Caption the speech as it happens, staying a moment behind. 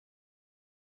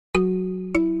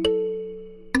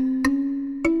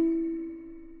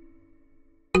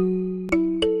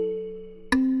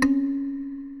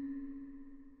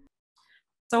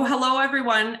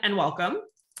everyone, and welcome.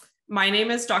 My name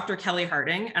is Dr. Kelly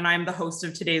Harding, and I'm the host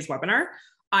of today's webinar.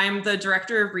 I'm the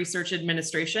Director of Research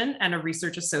Administration and a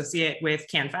Research Associate with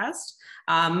CanFASD.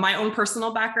 My own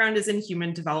personal background is in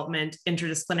human development,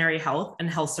 interdisciplinary health, and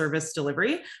health service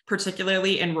delivery,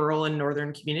 particularly in rural and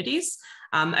northern communities.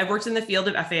 I've worked in the field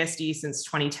of FASD since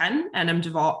 2010 and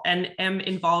am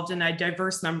involved in a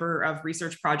diverse number of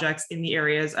research projects in the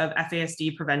areas of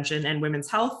FASD prevention and women's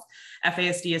health,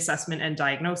 FASD assessment and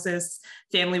diagnosis,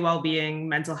 family well-being,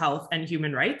 mental health, and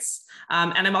human rights.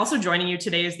 And I'm also joining you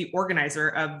today as the organizer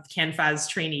of CanFASD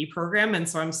Trainee Program. And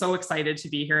so I'm so excited to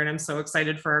be here, and I'm so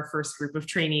excited for our first group of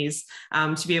trainees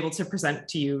to be able to present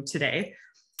to you today.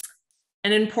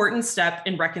 An important step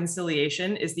in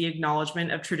reconciliation is the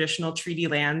acknowledgement of traditional treaty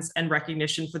lands and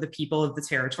recognition for the people of the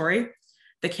territory.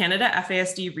 The Canada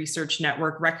FASD Research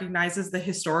Network recognizes the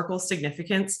historical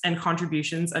significance and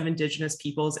contributions of Indigenous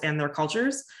peoples and their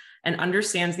cultures, and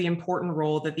understands the important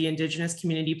role that the Indigenous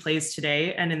community plays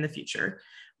today and in the future.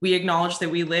 We acknowledge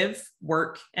that we live,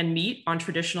 work, and meet on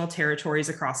traditional territories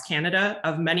across Canada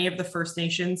of many of the First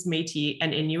Nations, Métis,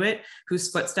 and Inuit whose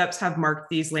footsteps have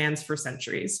marked these lands for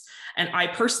centuries. And I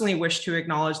personally wish to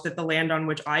acknowledge that the land on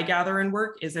which I gather and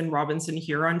work is in Robinson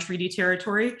Huron Treaty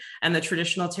Territory and the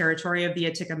traditional territory of the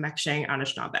Atikameksheng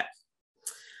Anishinaabe.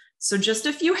 So just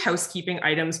a few housekeeping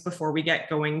items before we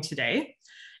get going today.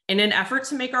 In an effort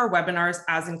to make our webinars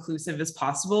as inclusive as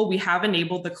possible, we have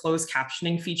enabled the closed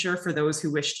captioning feature for those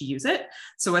who wish to use it.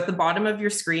 So at the bottom of your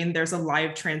screen, there's a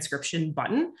live transcription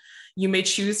button. You may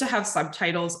choose to have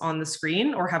subtitles on the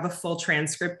screen or have a full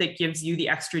transcript that gives you the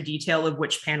extra detail of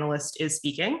which panelist is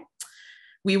speaking.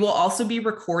 We will also be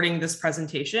recording this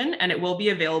presentation, and it will be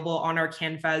available on our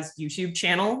CanFASD YouTube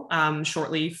channel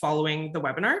shortly following the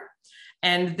webinar.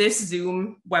 And this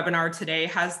Zoom webinar today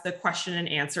has the question and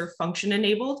answer function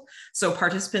enabled. So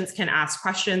participants can ask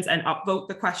questions and upvote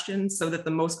the questions so that the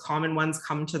most common ones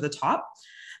come to the top.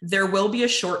 There will be a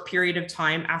short period of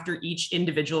time after each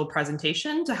individual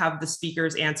presentation to have the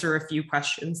speakers answer a few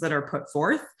questions that are put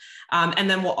forth. And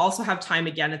then we'll also have time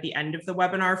again at the end of the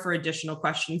webinar for additional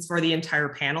questions for the entire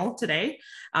panel today.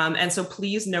 And so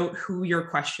please note who your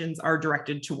questions are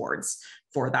directed towards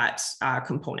for that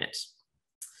component.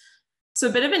 So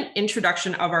a bit of an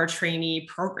introduction of our trainee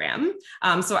program.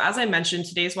 So as I mentioned,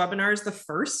 today's webinar is the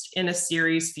first in a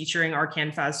series featuring our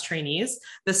CanFASD trainees,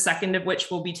 the second of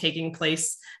which will be taking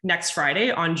place next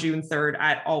Friday on June 3rd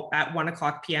at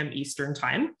 1:00 p.m. Eastern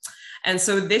Time. And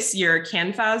so this year,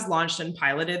 CanFASD launched and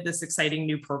piloted this exciting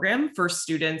new program for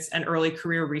students and early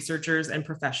career researchers and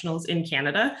professionals in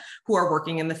Canada who are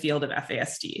working in the field of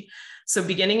FASD. So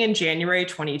beginning in January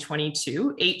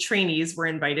 2022, 8 trainees were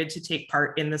invited to take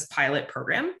part in this pilot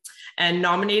program. And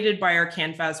nominated by our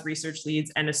CanFASD research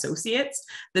leads and associates,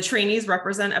 the trainees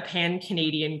represent a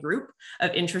pan-Canadian group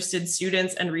of interested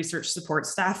students and research support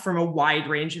staff from a wide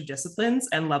range of disciplines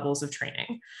and levels of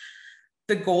training.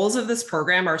 The goals of this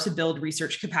program are to build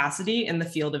research capacity in the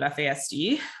field of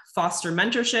FASD, foster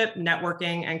mentorship,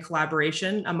 networking, and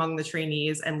collaboration among the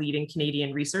trainees and leading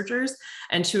Canadian researchers,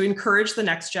 and to encourage the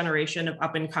next generation of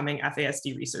up-and-coming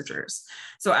FASD researchers.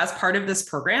 So as part of this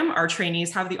program, our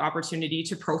trainees have the opportunity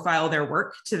to profile their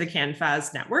work to the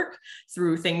CanFASD network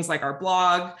through things like our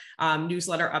blog,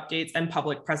 newsletter updates, and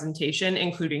public presentation,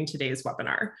 including today's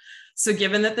webinar. So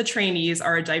given that the trainees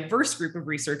are a diverse group of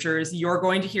researchers, you're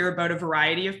going to hear about a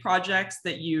variety of projects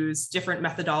that use different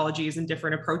methodologies and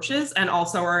different approaches, and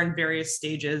also are in various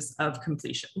stages of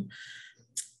completion.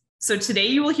 So today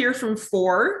you will hear from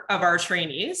 4 of our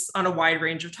trainees on a wide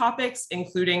range of topics,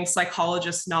 including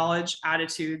psychologist knowledge,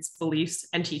 attitudes, beliefs,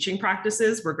 and teaching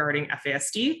practices regarding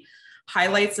FASD,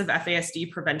 highlights of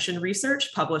FASD prevention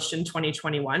research published in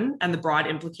 2021 and the broad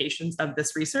implications of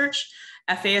this research,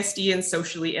 FASD and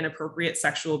socially inappropriate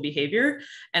sexual behavior,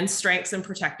 and strengths and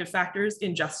protective factors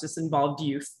in justice-involved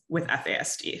youth with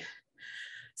FASD.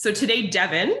 So today,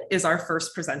 Devon is our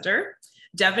first presenter.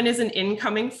 Devon is an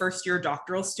incoming first-year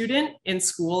doctoral student in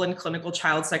school and clinical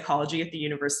child psychology at the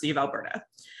University of Alberta.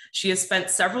 She has spent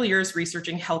several years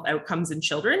researching health outcomes in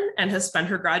children and has spent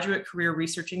her graduate career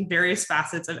researching various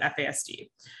facets of FASD.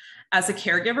 As a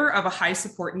caregiver of a high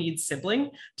support needs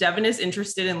sibling, Devon is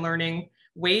interested in learning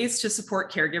ways to support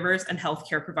caregivers and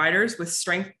healthcare providers with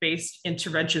strength-based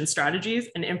intervention strategies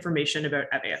and information about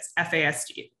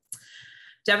FASD.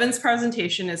 Devon's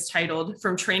presentation is titled,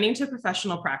 "From Training to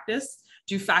Professional Practice,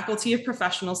 Do Faculty of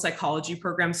Professional Psychology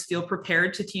Programs Feel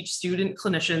Prepared to Teach Student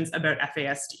Clinicians About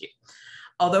FASD?"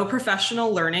 Although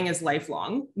professional learning is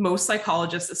lifelong, most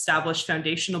psychologists establish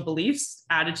foundational beliefs,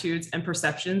 attitudes, and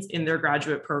perceptions in their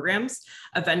graduate programs,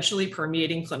 eventually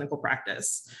permeating clinical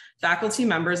practice. faculty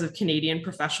members of Canadian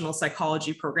professional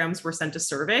psychology programs were sent a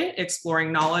survey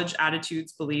exploring knowledge,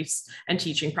 attitudes, beliefs, and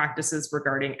teaching practices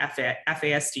regarding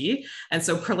FASD. And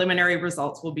so preliminary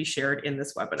results will be shared in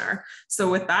this webinar. So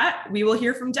with that, we will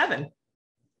hear from Devon.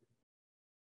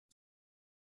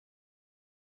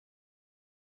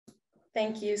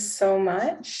 Thank you so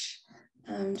much.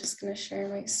 I'm just going to share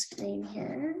my screen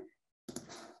here.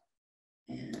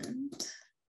 And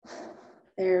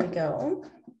there we go.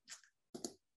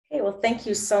 Okay, well, thank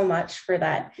you so much for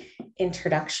that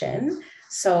introduction.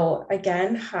 So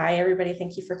again, hi, everybody.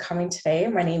 Thank you for coming today.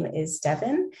 My name is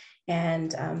Devon.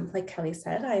 And like Kelly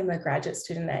said, I'm a graduate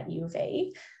student at U of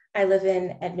A. I live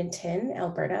in Edmonton,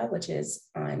 Alberta, which is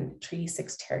on Treaty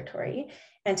 6 territory.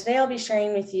 And today I'll be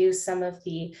sharing with you some of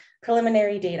the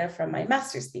preliminary data from my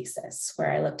master's thesis,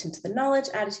 where I looked into the knowledge,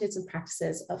 attitudes, and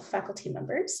practices of faculty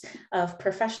members of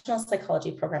professional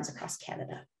psychology programs across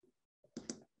Canada.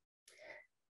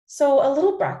 So a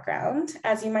little background,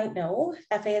 as you might know,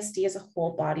 FASD is a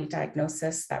whole body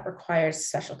diagnosis that requires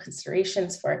special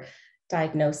considerations for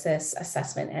diagnosis,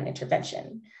 assessment, and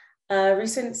intervention. A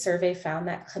recent survey found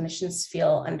that clinicians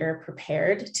feel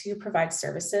underprepared to provide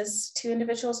services to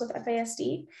individuals with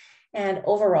FASD. And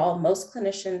overall, most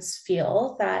clinicians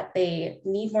feel that they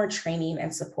need more training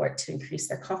and support to increase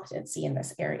their competency in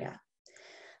this area.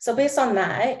 So based on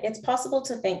that, it's possible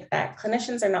to think that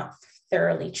clinicians are not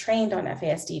thoroughly trained on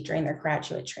FASD during their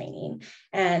graduate training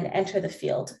and enter the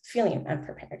field feeling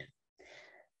unprepared.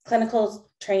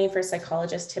 Clinical training for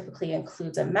psychologists typically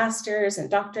includes a master's and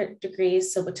doctorate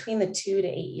degrees. So between the 2 to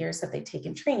 8 years that they take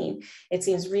in training, it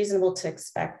seems reasonable to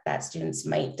expect that students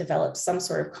might develop some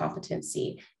sort of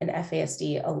competency in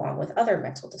FASD along with other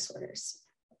mental disorders.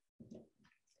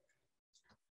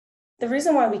 The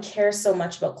reason why we care so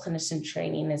much about clinician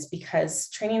training is because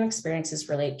training experiences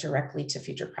relate directly to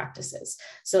future practices.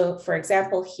 So for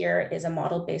example, here is a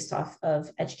model based off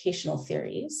of educational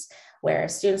theories, where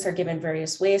students are given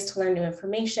various ways to learn new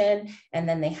information, and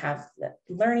then they have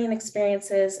learning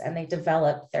experiences and they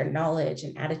develop their knowledge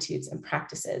and attitudes and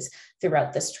practices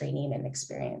throughout this training and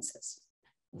experiences.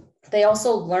 They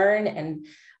also learn and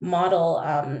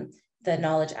model the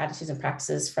knowledge, attitudes, and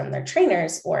practices from their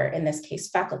trainers, or in this case,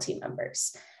 faculty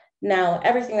members. Now,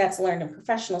 everything that's learned in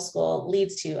professional school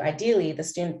leads to, ideally, the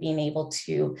student being able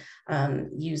to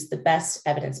use the best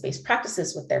evidence-based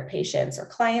practices with their patients or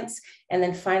clients. And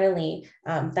then finally,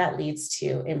 that leads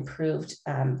to improved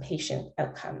patient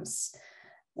outcomes.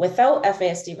 Without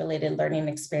FASD-related learning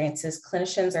experiences,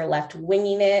 clinicians are left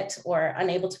winging it or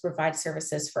unable to provide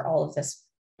services for all of this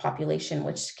population,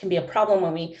 which can be a problem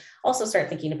when we also start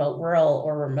thinking about rural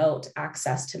or remote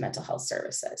access to mental health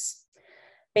services.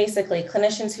 Basically,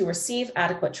 clinicians who receive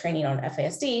adequate training on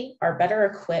FASD are better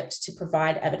equipped to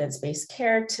provide evidence-based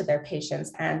care to their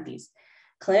patients, and these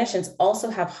clinicians also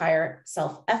have higher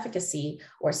self-efficacy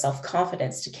or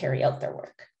self-confidence to carry out their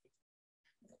work.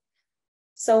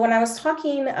 So when I was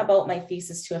talking about my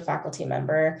thesis to a faculty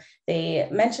member, they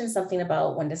mentioned something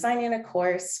about when designing a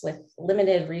course with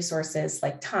limited resources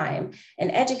like time, an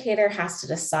educator has to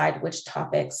decide which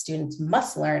topics students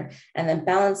must learn and then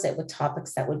balance it with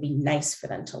topics that would be nice for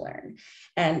them to learn.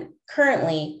 And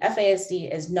currently,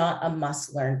 FASD is not a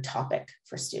must-learn topic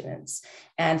for students.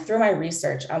 And through my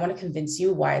research, I want to convince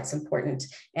you why it's important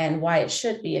and why it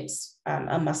should be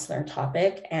a must-learn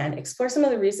topic, and explore some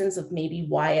of the reasons of maybe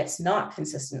why it's not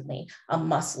consistently a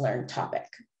must-learn topic.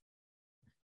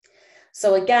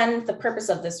 So again, the purpose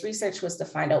of this research was to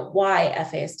find out why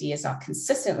FASD is not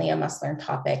consistently a must-learn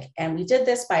topic. And we did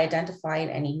this by identifying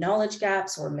any knowledge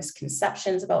gaps or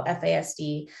misconceptions about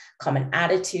FASD, common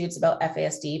attitudes about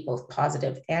FASD, both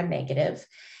positive and negative,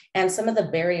 and some of the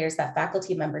barriers that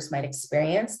faculty members might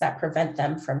experience that prevent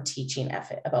them from teaching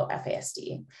about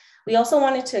FASD. We also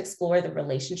wanted to explore the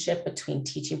relationship between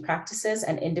teaching practices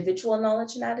and individual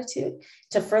knowledge and attitude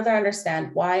to further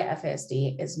understand why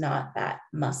FASD is not that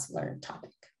must-learn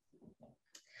topic.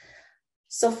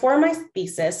 So for my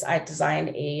thesis, I designed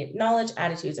a knowledge,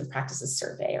 attitudes, and practices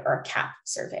survey, or a CAP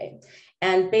survey.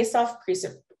 And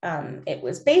it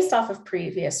was based off of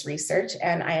previous research,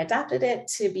 and I adapted it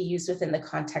to be used within the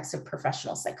context of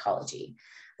professional psychology.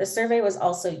 The survey was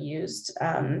also used,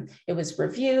 it was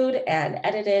reviewed and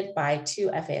edited by 2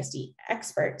 FASD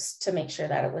experts to make sure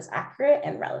that it was accurate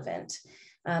and relevant.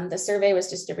 The survey was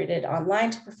distributed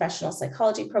online to professional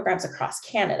psychology programs across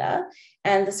Canada,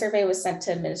 And the survey was sent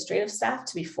to administrative staff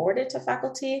to be forwarded to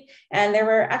faculty. And there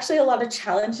were actually a lot of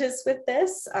challenges with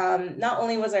this. Not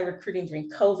only was I recruiting during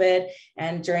COVID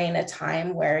and during a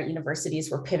time where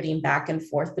universities were pivoting back and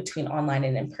forth between online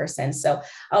and in person. So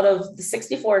out of the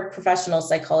 64 professional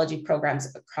psychology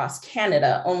programs across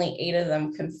Canada, only 8 of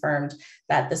them confirmed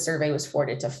that the survey was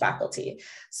forwarded to faculty.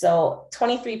 So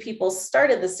 23 people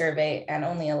started the survey and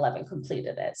only 11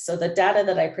 completed it. So the data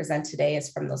that I present today is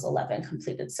from those 11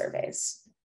 completed surveys.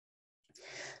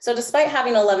 So despite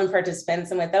having 11 participants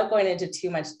and without going into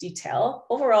too much detail,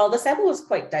 overall, the sample was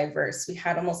quite diverse. We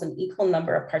had almost an equal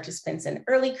number of participants in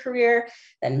early career,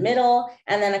 then middle,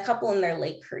 and then a couple in their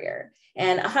late career.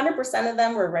 And 100% of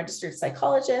them were registered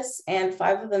psychologists, and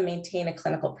 5 of them maintain a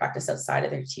clinical practice outside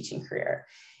of their teaching career.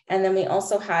 And then we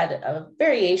also had a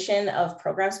variation of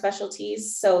program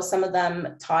specialties. So some of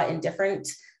them taught in different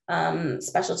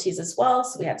specialties as well.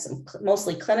 So we had some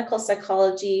mostly clinical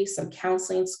psychology, some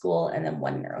counseling school, and then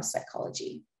 1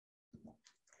 neuropsychology.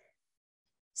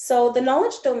 So the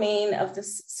knowledge domain of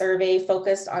this survey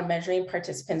focused on measuring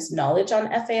participants' knowledge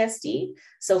on FASD.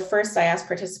 So first I asked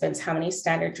participants how many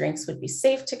standard drinks would be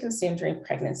safe to consume during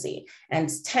pregnancy.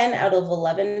 And 10 out of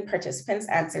 11 participants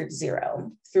answered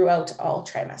 0 throughout all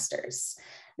trimesters.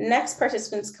 Next,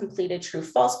 participants completed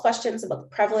true-false questions about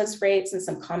the prevalence rates and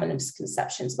some common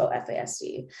misconceptions about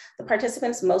FASD. The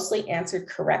participants mostly answered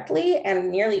correctly,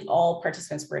 and nearly all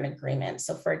participants were in agreement.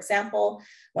 So for example,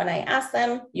 when I asked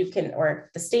them, the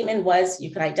statement was,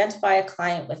 you can identify a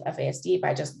client with FASD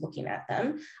by just looking at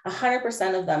them.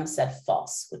 100% of them said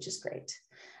false, which is great.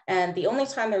 And the only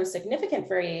time there was significant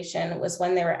variation was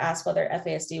when they were asked whether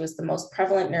FASD was the most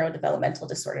prevalent neurodevelopmental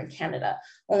disorder in Canada.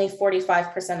 Only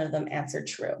 45% of them answered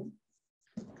true.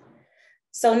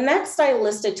 So next, I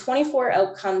listed 24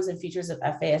 outcomes and features of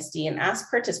FASD and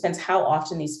asked participants how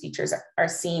often these features are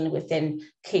seen within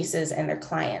cases and their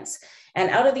clients. And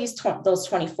out of those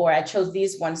 24, I chose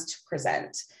these ones to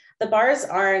present. The bars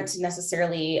aren't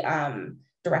necessarily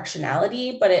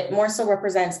directionality, but it more so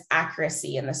represents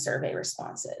accuracy in the survey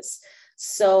responses.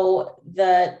 So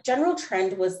the general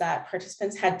trend was that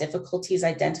participants had difficulties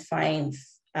identifying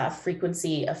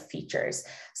frequency of features.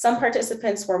 Some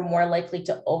participants were more likely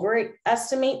to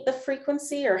overestimate the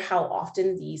frequency or how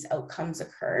often these outcomes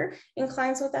occur in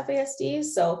clients with FASD.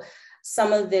 So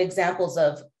some of the examples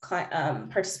of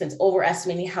participants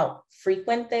overestimating how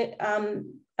frequent the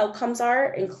outcomes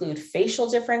are include facial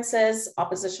differences,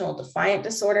 oppositional defiant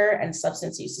disorder, and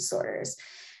substance use disorders.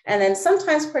 And then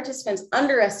sometimes participants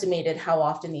underestimated how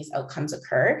often these outcomes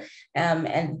occur.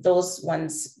 And those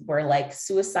ones were like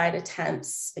suicide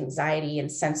attempts, anxiety,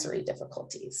 and sensory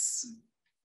difficulties.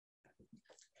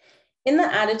 In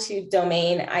the attitude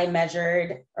domain, I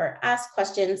measured or asked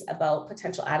questions about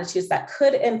potential attitudes that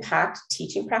could impact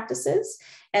teaching practices.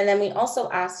 And then we also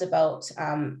asked about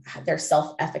their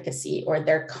self-efficacy or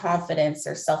their confidence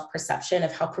or self-perception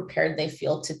of how prepared they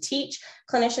feel to teach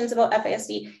clinicians about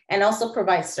FASD and also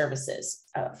provide services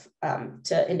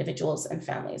to individuals and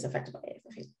families affected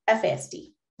by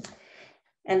FASD.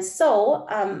 And so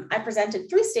I presented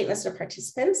 3 statements to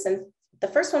participants, and the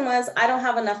first one was, I don't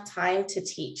have enough time to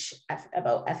teach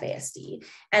about FASD.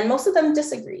 And most of them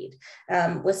disagreed,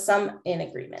 with some in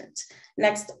agreement.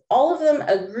 Next, all of them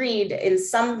agreed at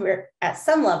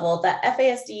some level that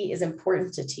FASD is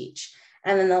important to teach.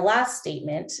 And then the last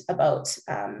statement about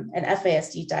an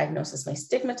FASD diagnosis may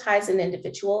stigmatize an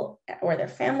individual or their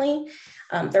family.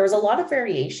 There was a lot of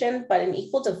variation, but an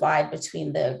equal divide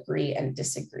between the agree and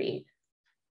disagree.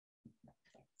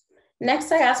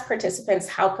 Next, I asked participants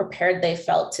how prepared they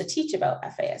felt to teach about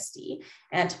FASD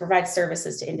and to provide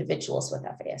services to individuals with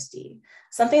FASD.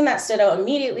 Something that stood out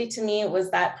immediately to me was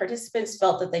that participants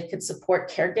felt that they could support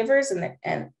caregivers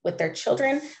and with their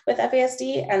children with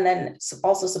FASD, and then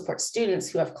also support students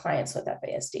who have clients with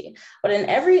FASD. But in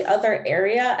every other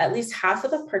area, at least half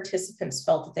of the participants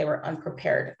felt that they were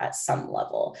unprepared at some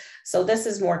level. So this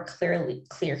is more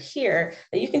clear here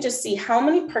that you can just see how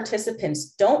many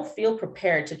participants don't feel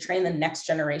prepared to train the next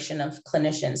generation of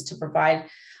clinicians to provide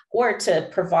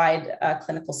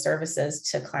clinical services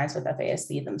to clients with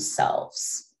FASD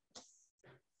themselves.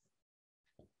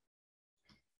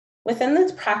 Within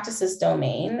the practices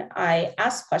domain, I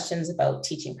asked questions about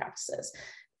teaching practices.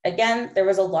 Again, there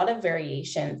was a lot of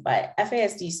variation, but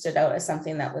FASD stood out as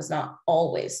something that was not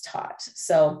always taught.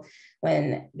 So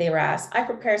when they were asked, I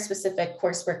prepare specific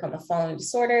coursework on the following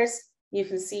disorders, you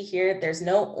can see here, there's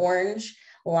no orange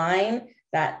line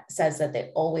that says that they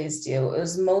always do. It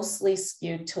was mostly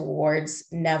skewed towards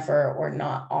never or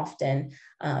not often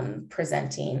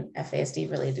presenting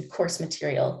FASD related course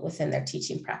material within their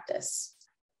teaching practice.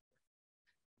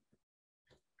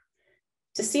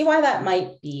 To see why that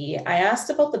might be, I asked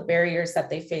about the barriers that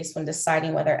they face when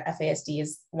deciding whether FASD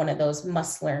is one of those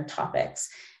must-learn topics.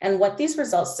 And what these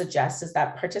results suggest is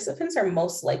that participants are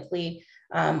most likely,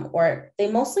 or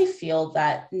they mostly feel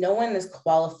that no one is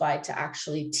qualified to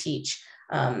actually teach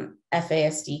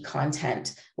FASD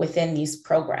content within these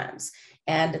programs.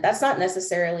 And that's not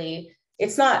necessarily,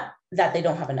 it's not that they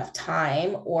don't have enough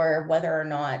time or whether or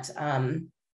not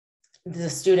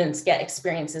the students get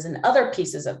experiences in other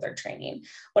pieces of their training,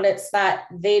 but it's that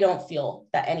they don't feel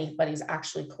that anybody's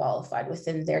actually qualified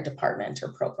within their department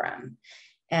or program.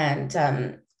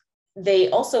 And they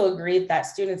also agreed that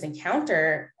students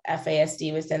encounter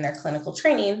FASD within their clinical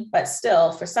training, but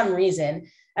still, for some reason,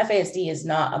 FASD is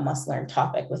not a must-learn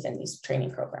topic within these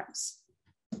training programs.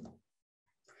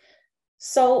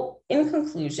 So in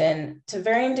conclusion, to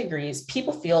varying degrees,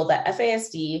 people feel that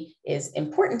FASD is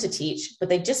important to teach, but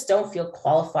they just don't feel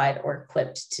qualified or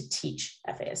equipped to teach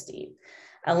FASD.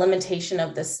 A limitation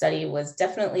of this study was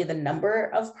definitely the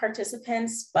number of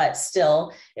participants, but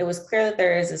still, it was clear that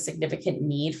there is a significant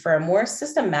need for a more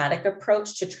systematic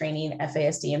approach to training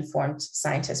FASD-informed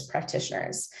scientist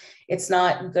practitioners. It's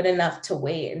not good enough to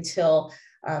wait until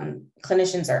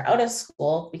clinicians are out of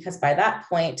school, because by that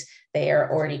point, they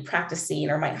are already practicing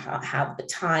or might have the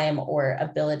time or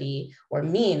ability or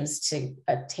means to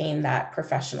attain that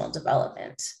professional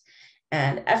development.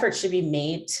 And efforts should be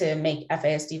made to make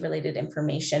FASD related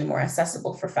information more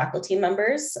accessible for faculty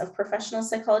members of professional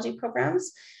psychology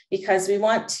programs, because we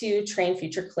want to train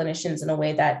future clinicians in a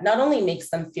way that not only makes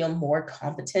them feel more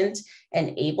competent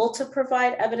and able to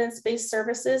provide evidence-based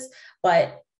services,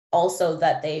 but also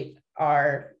that they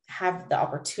have the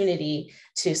opportunity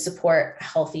to support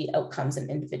healthy outcomes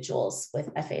in individuals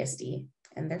with FASD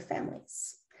and their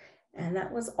families. And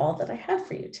that was all that I have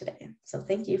for you today. So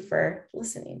thank you for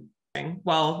listening.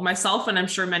 Well, myself and I'm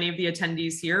sure many of the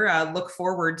attendees here look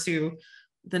forward to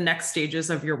the next stages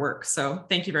of your work. So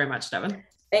thank you very much, Devon.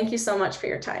 Thank you so much for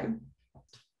your time.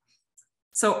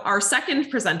 So our second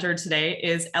presenter today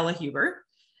is Ella Huber.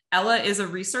 Ella is a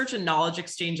research and knowledge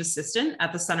exchange assistant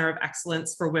at the Center of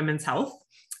Excellence for Women's Health.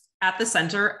 At the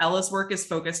center, Ella's work is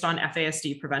focused on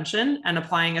FASD prevention and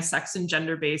applying a sex and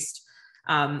gender-based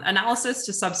analysis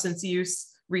to substance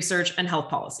use, research, and health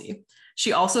policy.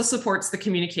 She also supports the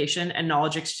communication and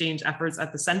knowledge exchange efforts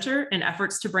at the center in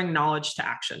efforts to bring knowledge to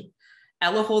action.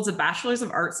 Ella holds a Bachelor's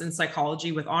of Arts in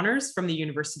Psychology with honors from the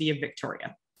University of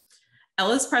Victoria.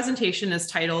 Ella's presentation is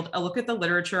titled "A Look at the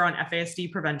Literature on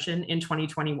FASD Prevention in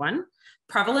 2021,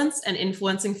 Prevalence and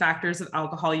Influencing Factors of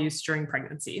Alcohol Use During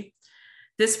Pregnancy."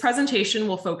 This presentation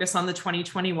will focus on the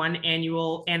 2021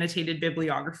 annual annotated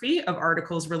bibliography of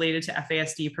articles related to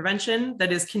FASD prevention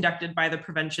that is conducted by the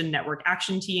Prevention Network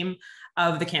Action Team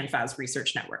of the CanFASD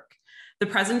Research Network. The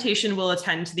presentation will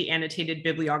attend to the annotated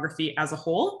bibliography as a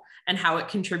whole and how it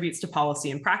contributes to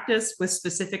policy and practice, with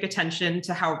specific attention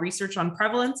to how research on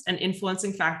prevalence and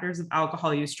influencing factors of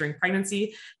alcohol use during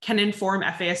pregnancy can inform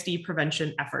FASD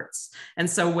prevention efforts. And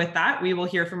so with that, we will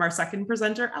hear from our second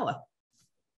presenter, Ella.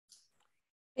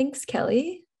 Thanks,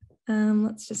 Kelly.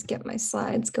 Let's just get my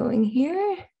slides going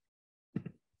here.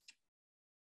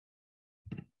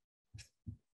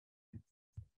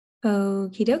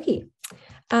 Okie dokie.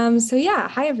 So yeah,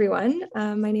 hi everyone.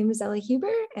 My name is Ella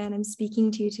Huber, and I'm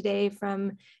speaking to you today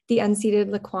from the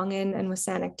unceded Lekwungen and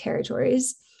WSÁNEĆ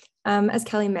territories. As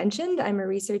Kelly mentioned, I'm a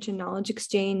research and knowledge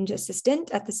exchange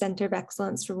assistant at the Center of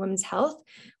Excellence for Women's Health,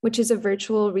 which is a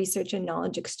virtual research and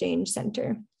knowledge exchange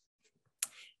center.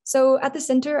 So at the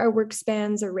center, our work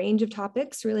spans a range of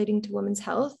topics relating to women's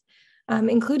health,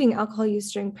 including alcohol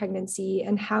use during pregnancy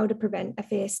and how to prevent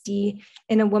FASD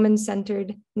in a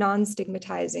woman-centered,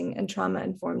 non-stigmatizing, and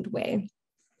trauma-informed way.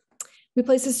 We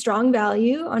place a strong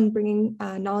value on bringing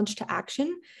knowledge to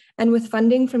action, and with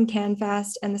funding from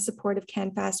CanFASD and the support of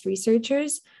CanFASD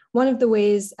researchers, one of the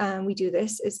ways we do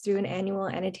this is through an annual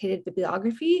annotated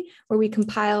bibliography where we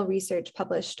compile research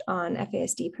published on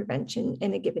FASD prevention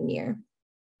in a given year.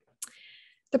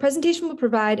 The presentation will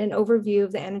provide an overview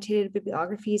of the annotated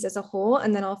bibliographies as a whole,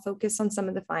 and then I'll focus on some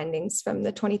of the findings from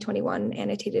the 2021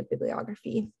 annotated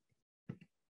bibliography.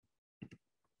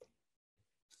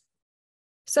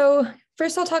 So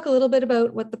first, I'll talk a little bit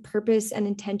about what the purpose and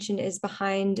intention is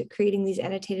behind creating these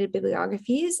annotated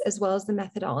bibliographies, as well as the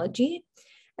methodology.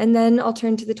 And then I'll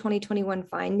turn to the 2021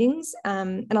 findings,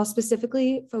 and I'll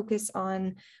specifically focus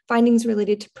on findings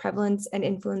related to prevalence and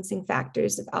influencing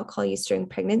factors of alcohol use during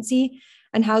pregnancy,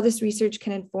 and how this research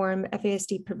can inform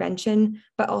FASD prevention,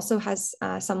 but also has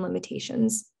some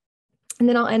limitations. And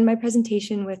then I'll end my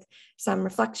presentation with some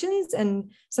reflections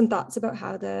and some thoughts about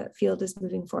how the field is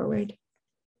moving forward.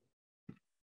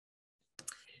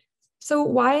 So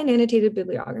why an annotated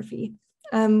bibliography?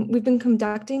 We've been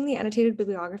conducting the annotated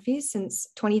bibliographies since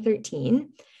 2013,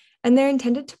 and they're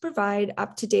intended to provide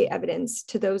up-to-date evidence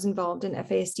to those involved in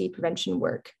FASD prevention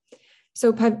work.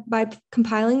 So by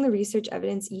compiling the research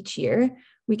evidence each year,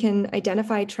 we can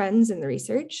identify trends in the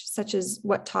research, such as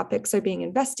what topics are being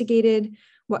investigated,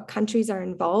 what countries are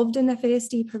involved in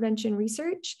FASD prevention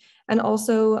research, and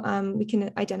also we can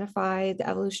identify the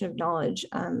evolution of knowledge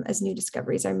as new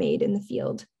discoveries are made in the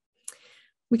field.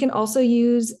 We can also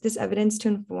use this evidence to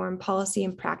inform policy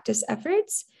and practice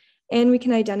efforts, and we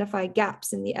can identify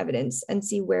gaps in the evidence and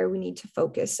see where we need to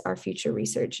focus our future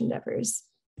research endeavors.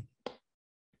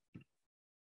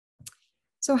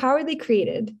 So how are they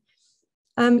created?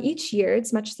 Each year,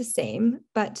 it's much the same,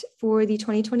 but for the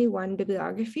 2021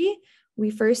 bibliography, we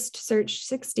first searched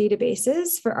 6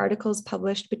 databases for articles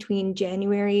published between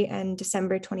January and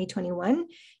December 2021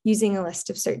 using a list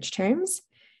of search terms.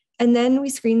 And then we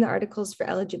screened the articles for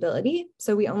eligibility.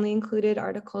 So we only included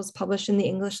articles published in the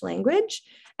English language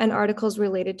and articles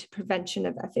related to prevention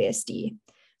of FASD.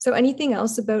 So anything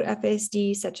else about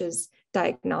FASD, such as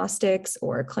diagnostics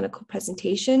or clinical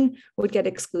presentation, would get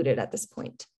excluded at this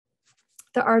point.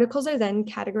 The articles are then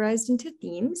categorized into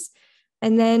themes,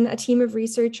 and then a team of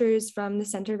researchers from the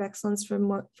Center of Excellence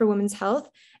for Women's Health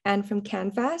and from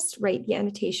CanFASD write the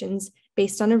annotations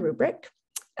based on a rubric.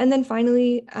 And then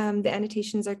finally, the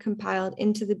annotations are compiled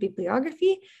into the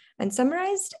bibliography and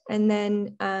summarized. And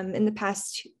then in the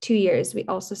past 2 years, we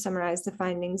also summarized the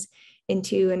findings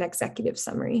into an executive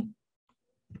summary.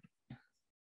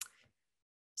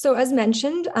 So as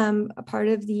mentioned, a part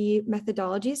of the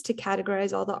methodology is to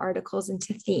categorize all the articles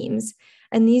into themes.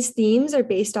 And these themes are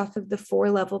based off of the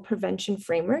 4-level prevention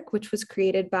framework, which was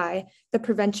created by the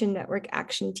Prevention Network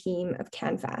Action Team of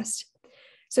CanFASD.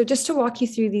 So just to walk you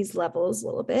through these levels a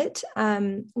little bit,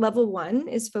 level 1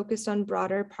 is focused on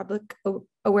broader public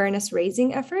awareness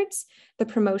raising efforts, the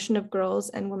promotion of girls'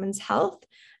 and women's health,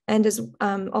 and is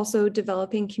also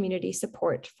developing community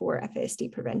support for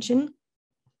FASD prevention.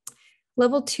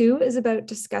 Level 2 is about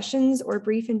discussions or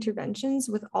brief interventions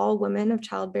with all women of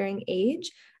childbearing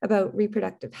age about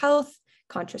reproductive health,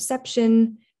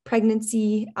 contraception,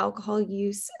 pregnancy, alcohol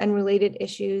use, and related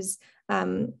issues.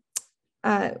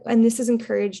 And this is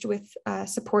encouraged with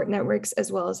support networks as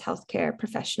well as healthcare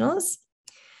professionals.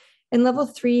 In level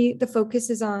 3, the focus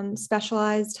is on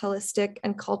specialized, holistic,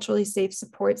 and culturally safe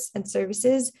supports and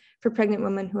services for pregnant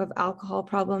women who have alcohol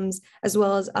problems, as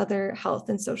well as other health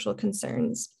and social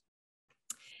concerns.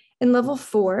 In level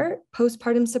 4,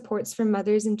 postpartum supports for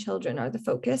mothers and children are the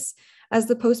focus, as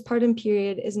the postpartum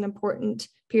period is an important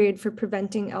period for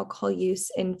preventing alcohol use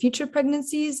in future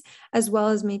pregnancies, as well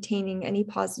as maintaining any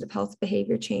positive health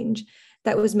behavior change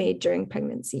that was made during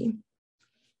pregnancy.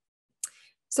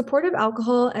 Supportive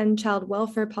alcohol and child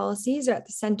welfare policies are at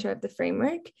the center of the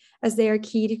framework, as they are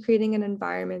key to creating an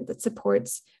environment that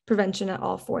supports prevention at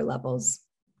all 4 levels.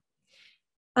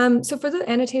 So for the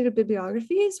annotated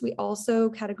bibliographies, we also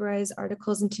categorize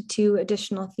articles into 2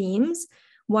 additional themes,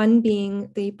 one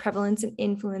being the prevalence and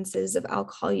influences of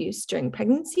alcohol use during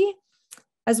pregnancy,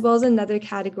 as well as another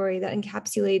category that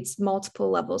encapsulates multiple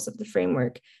levels of the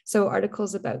framework. So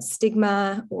articles about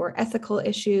stigma or ethical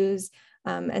issues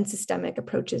and systemic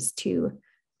approaches to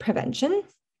prevention.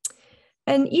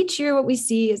 And each year what we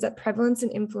see is that prevalence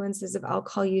and influences of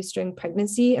alcohol use during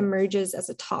pregnancy emerges as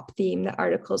a top theme that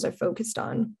articles are focused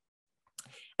on.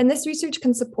 And this research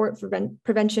can support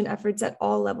prevention efforts at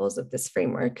all levels of this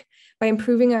framework by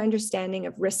improving our understanding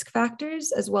of risk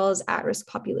factors as well as at-risk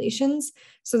populations,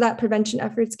 so that prevention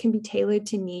efforts can be tailored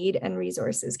to need and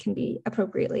resources can be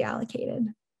appropriately allocated.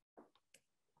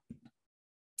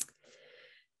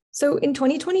 So in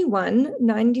 2021,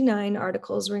 99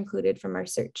 articles were included from our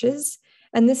searches,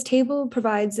 and this table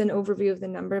provides an overview of the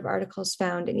number of articles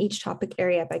found in each topic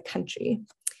area by country.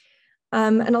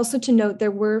 And also to note,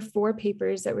 there were 4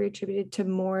 papers that were attributed to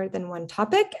more than one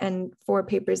topic and 4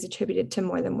 papers attributed to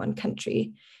more than one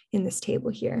country in this table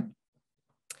here.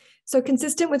 So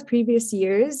consistent with previous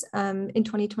years, in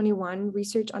 2021,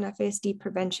 research on FASD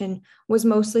prevention was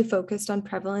mostly focused on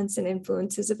prevalence and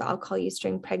influences of alcohol use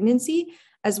during pregnancy,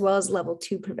 as well as level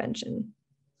 2 prevention.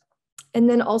 And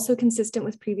then also consistent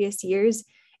with previous years,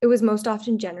 it was most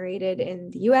often generated in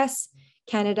the US,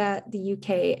 Canada, the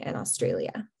UK, and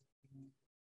Australia.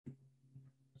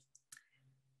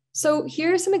 So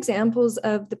here are some examples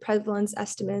of the prevalence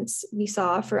estimates we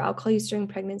saw for alcohol use during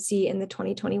pregnancy in the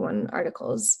 2021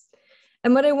 articles.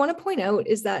 And what I want to point out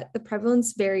is that the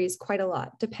prevalence varies quite a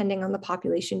lot depending on the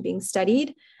population being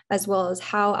studied, as well as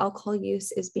how alcohol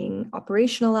use is being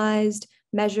operationalized,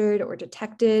 measured, or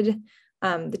detected,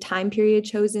 the time period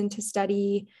chosen to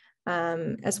study,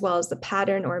 as well as the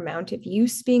pattern or amount of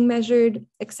use being measured,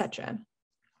 etc.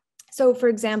 So for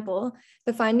example,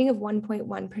 the finding of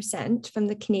 1.1% from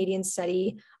the Canadian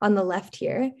study on the left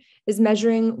here is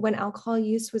measuring when alcohol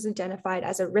use was identified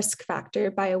as a risk factor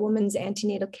by a woman's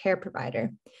antenatal care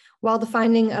provider, while the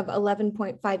finding of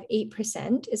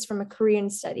 11.58% is from a Korean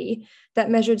study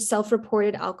that measured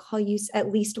self-reported alcohol use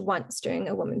at least once during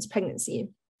a woman's pregnancy.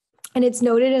 And it's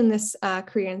noted in this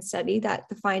Korean study that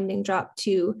the finding dropped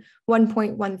to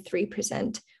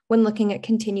 1.13% when looking at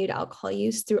continued alcohol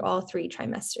use through all 3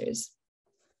 trimesters.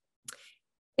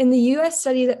 In the US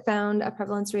study that found a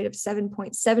prevalence rate of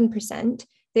 7.7%,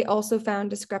 they also found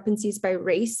discrepancies by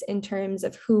race in terms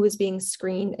of who was being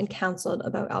screened and counseled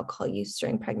about alcohol use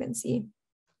during pregnancy.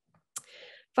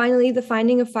 Finally, the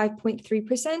finding of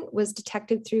 5.3% was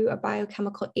detected through a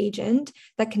biochemical agent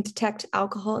that can detect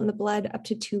alcohol in the blood up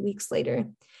to 2 weeks later.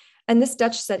 And this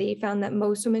Dutch study found that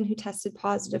most women who tested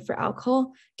positive for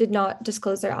alcohol did not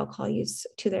disclose their alcohol use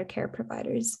to their care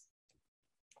providers.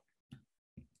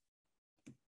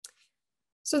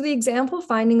 So the example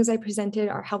findings I presented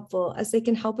are helpful as they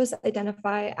can help us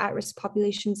identify at-risk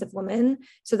populations of women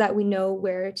so that we know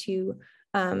where to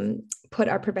put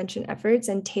our prevention efforts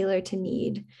and tailor to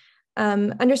need.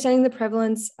 Understanding the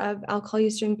prevalence of alcohol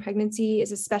use during pregnancy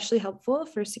is especially helpful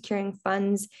for securing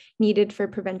funds needed for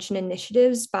prevention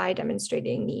initiatives by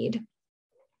demonstrating need.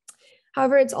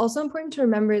 However, it's also important to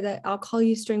remember that alcohol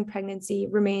use during pregnancy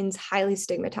remains highly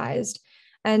stigmatized.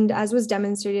 And as was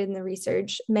demonstrated in the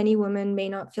research, many women may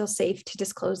not feel safe to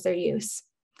disclose their use.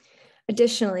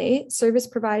 Additionally, service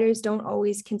providers don't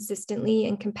always consistently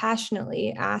and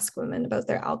compassionately ask women about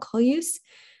their alcohol use,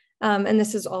 and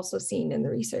this is also seen in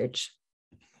the research.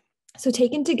 So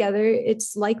taken together,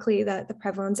 it's likely that the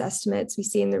prevalence estimates we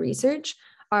see in the research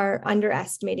are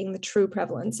underestimating the true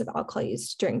prevalence of alcohol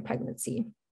use during pregnancy.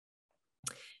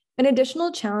 An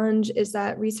additional challenge is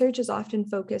that research is often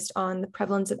focused on the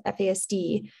prevalence of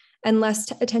FASD and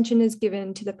less attention is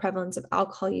given to the prevalence of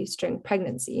alcohol use during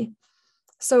pregnancy.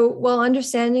 So while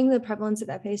understanding the prevalence of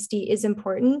FASD is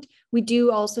important, we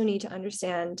do also need to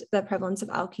understand the prevalence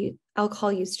of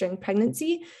alcohol use during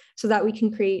pregnancy so that we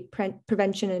can create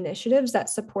prevention initiatives that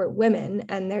support women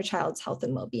and their child's health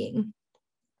and well-being.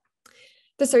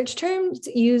 The search terms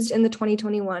used in the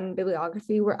 2021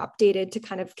 bibliography were updated to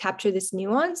kind of capture this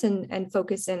nuance and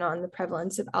focus in on the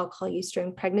prevalence of alcohol use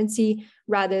during pregnancy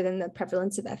rather than the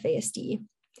prevalence of FASD.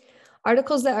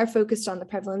 Articles that are focused on the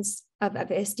prevalence of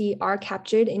FASD are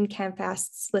captured in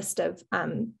CanFASD's list of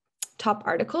top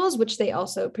articles, which they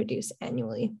also produce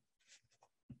annually.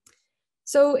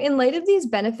 So in light of these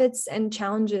benefits and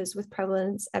challenges with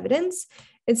prevalence evidence,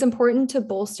 it's important to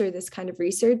bolster this kind of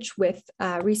research with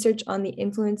research on the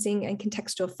influencing and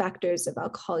contextual factors of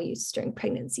alcohol use during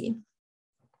pregnancy.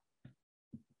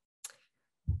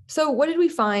 So what did we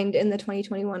find in the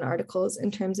 2021 articles in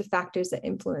terms of factors that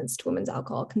influenced women's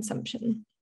alcohol consumption?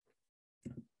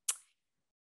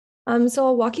 So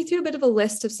I'll walk you through a bit of a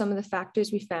list of some of the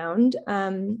factors we found.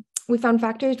 We found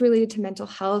factors related to mental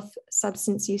health,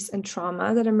 substance use, and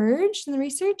trauma that emerged in the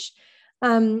research.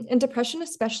 And depression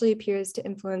especially appears to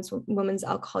influence women's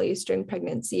alcohol use during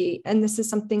pregnancy. And this is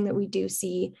something that we do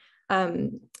see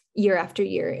year after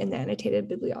year in the annotated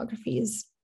bibliographies.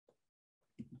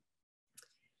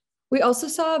 We also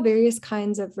saw various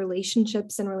kinds of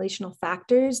relationships and relational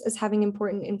factors as having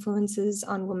important influences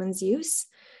on women's use.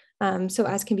 So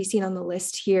as can be seen on the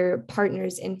list here,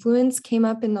 partners' influence came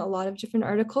up in a lot of different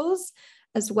articles,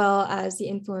 as well as the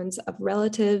influence of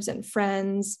relatives and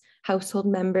friends, household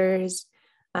members.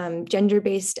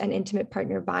 Gender-based and intimate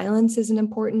partner violence is an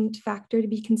important factor to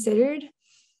be considered.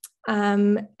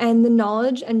 And the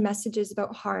knowledge and messages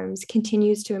about harms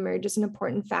continues to emerge as an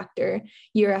important factor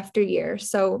year after year.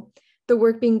 So the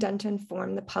work being done to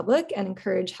inform the public and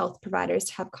encourage health providers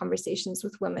to have conversations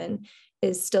with women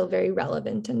is still very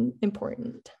relevant and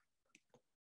important.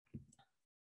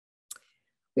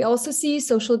 We also see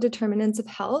social determinants of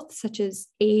health, such as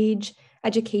age,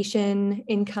 education,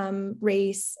 income,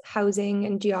 race, housing,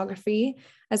 and geography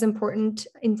as important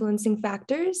influencing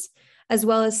factors, as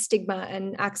well as stigma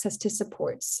and access to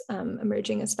supports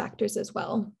emerging as factors as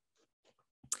well.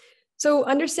 So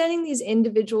understanding these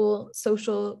individual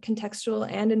social,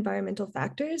 contextual, and environmental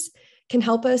factors can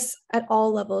help us at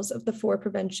all levels of the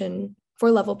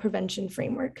four-level prevention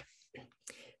framework.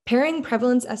 Pairing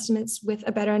prevalence estimates with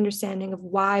a better understanding of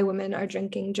why women are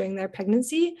drinking during their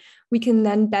pregnancy, we can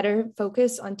then better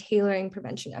focus on tailoring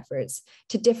prevention efforts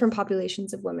to different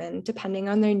populations of women, depending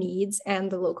on their needs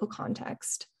and the local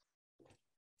context.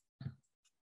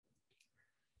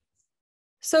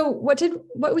 So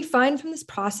what we find from this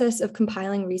process of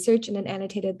compiling research in an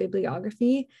annotated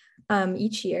bibliography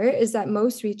each year is that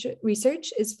most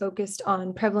research is focused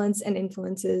on prevalence and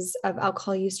influences of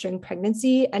alcohol use during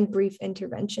pregnancy and brief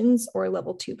interventions or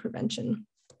level 2 prevention.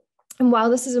 And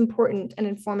while this is important and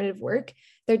informative work,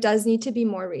 there does need to be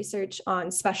more research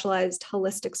on specialized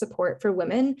holistic support for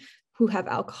women who have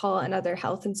alcohol and other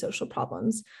health and social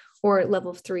problems, or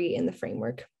level 3 in the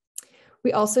framework.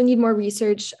 We also need more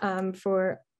research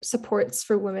for supports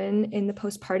for women in the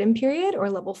postpartum period, or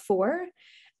level 4.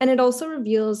 And it also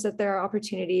reveals that there are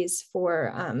opportunities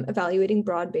for evaluating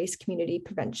broad-based community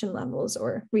prevention levels,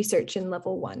 or research in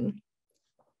level 1.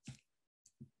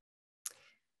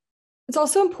 It's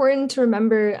also important to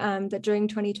remember that during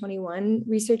 2021,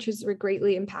 researchers were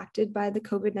greatly impacted by the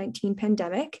COVID-19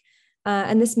 pandemic,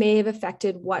 and this may have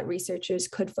affected what researchers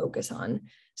could focus on.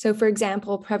 So for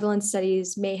example, prevalence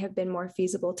studies may have been more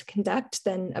feasible to conduct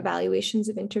than evaluations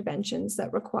of interventions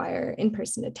that require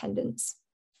in-person attendance.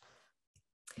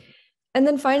 And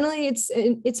then finally,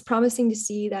 it's promising to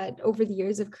see that over the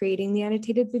years of creating the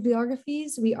annotated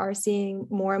bibliographies, we are seeing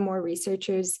more and more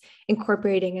researchers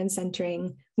incorporating and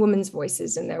centering women's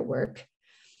voices in their work.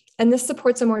 And this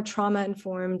supports a more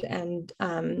trauma-informed and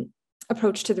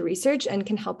approach to the research and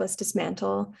can help us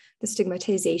dismantle the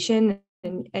stigmatization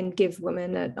and give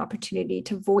women an opportunity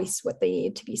to voice what they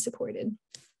need to be supported.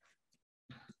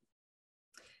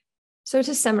 So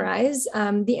to summarize,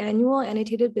 the annual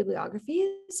annotated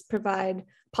bibliographies provide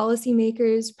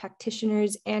policymakers,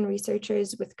 practitioners, and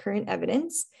researchers with current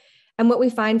evidence. And what we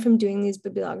find from doing these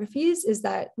bibliographies is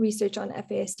that research on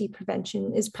FASD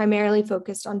prevention is primarily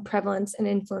focused on prevalence and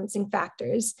influencing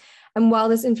factors. And while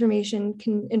this information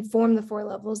can inform the 4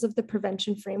 levels of the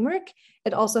prevention framework,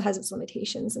 it also has its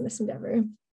limitations in this endeavor.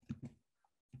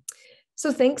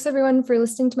 So thanks everyone for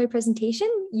listening to my presentation.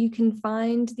 You can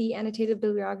find the annotated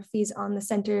bibliographies on the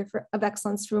Center of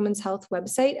Excellence for Women's Health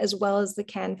website, as well as the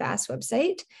CanFASD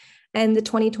website. And the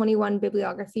 2021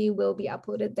 bibliography will be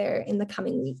uploaded there in the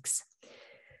coming weeks.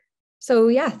 So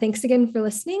yeah, thanks again for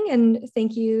listening. And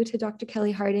thank you to Dr.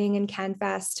 Kelly Harding and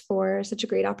CanFASD for such a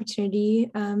great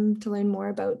opportunity to learn more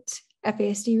about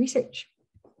FASD research.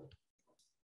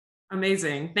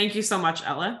 Amazing. Thank you so much,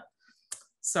 Ella.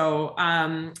 So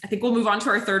I think we'll move on to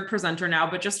our third presenter now,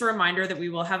 but just a reminder that we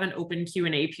will have an open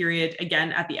Q&A period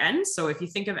again at the end. So if you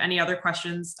think of any other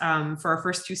questions for our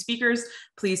first 2 speakers,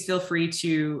 please feel free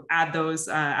to add those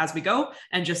as we go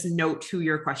and just note who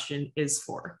your question is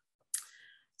for.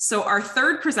 So our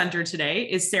third presenter today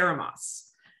is Sarah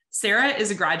Moss. Sarah is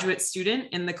a graduate student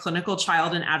in the Clinical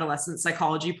Child and Adolescent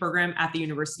Psychology program at the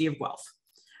University of Guelph.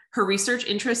 Her research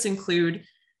interests include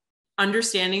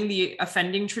understanding the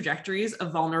offending trajectories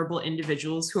of vulnerable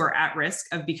individuals who are at risk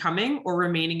of becoming or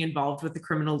remaining involved with the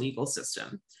criminal legal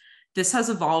system. This has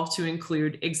evolved to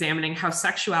include examining how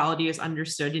sexuality is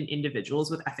understood in individuals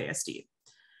with FASD.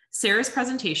 Sarah's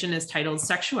presentation is titled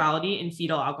Sexuality in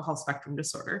Fetal Alcohol Spectrum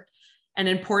Disorder, an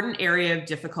important area of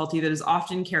difficulty that is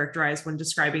often characterized when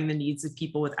describing the needs of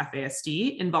people with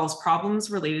FASD involves problems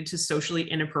related to socially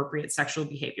inappropriate sexual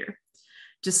behavior.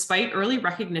 Despite early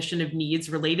recognition of needs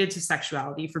related to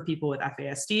sexuality for people with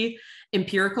FASD,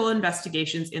 empirical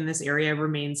investigations in this area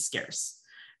remain scarce.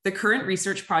 The current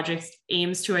research project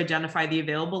aims to identify the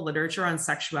available literature on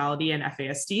sexuality and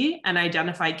FASD and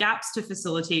identify gaps to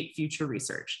facilitate future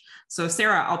research. So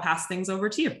Sarah, I'll pass things over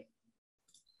to you.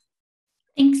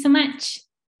 Thanks so much.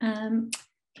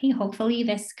 Okay, hopefully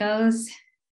this goes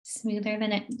smoother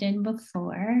than it did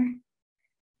before.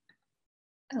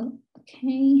 Oh,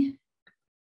 okay.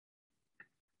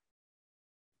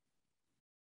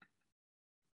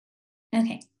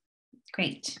 Okay,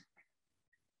 great.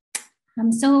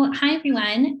 So hi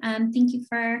everyone, thank you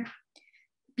for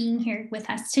being here with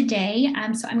us today.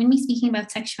 So I'm going to be speaking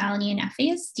about sexuality and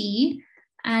FASD,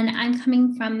 and I'm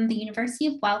coming from the University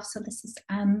of Guelph. So this is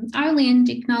our land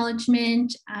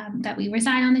acknowledgement that we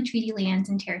reside on the treaty lands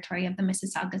and territory of the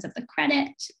Mississaugas of the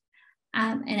Credit.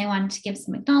 And I wanted to give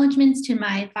some acknowledgements to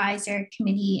my advisor,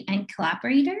 committee, and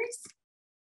collaborators.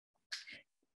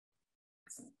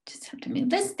 Just have to move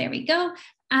this, there we go.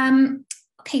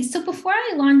 Okay, so before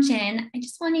I launch in, I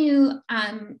just want to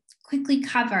quickly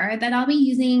cover that I'll be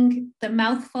using the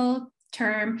mouthful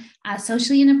term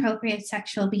socially inappropriate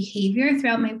sexual behavior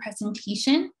throughout my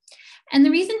presentation. And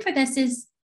the reason for this is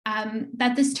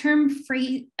that this term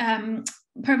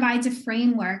provides a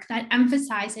framework that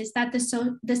emphasizes that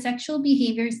the sexual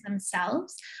behaviors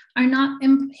themselves are not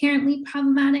inherently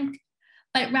problematic,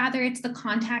 but rather it's the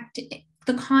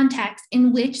context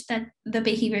in which the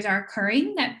behaviors are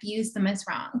occurring that views them as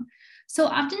wrong. So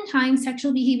oftentimes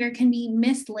sexual behavior can be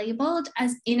mislabeled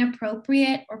as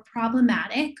inappropriate or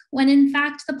problematic, when in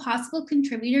fact the possible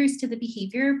contributors to the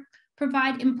behavior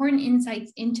provide important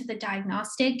insights into the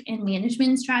diagnostic and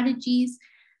management strategies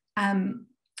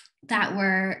that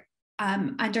were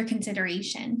under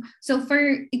consideration. So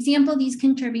for example, these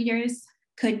contributors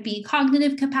could be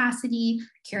cognitive capacity,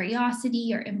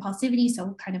 curiosity, or impulsivity,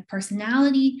 so kind of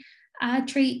personality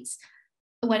traits,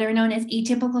 what are known as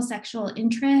atypical sexual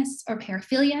interests or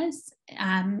paraphilias.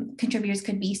 Contributors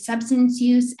could be substance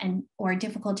use or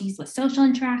difficulties with social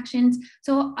interactions.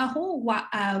 So a whole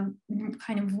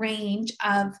kind of range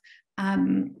of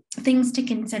things to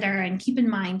consider and keep in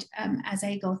mind as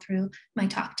I go through my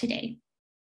talk today.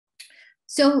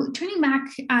 So turning back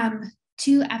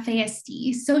to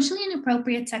FASD, socially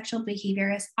inappropriate sexual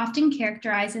behavior is often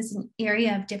characterized as an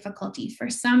area of difficulty for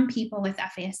some people with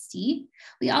FASD.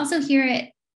 We also hear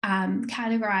it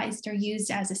categorized or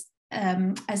used as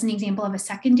an example of a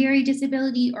secondary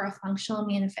disability or a functional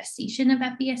manifestation of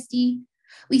FASD.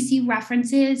 We see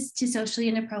references to socially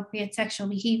inappropriate sexual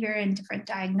behavior in different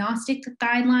diagnostic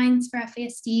guidelines for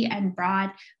FASD and broad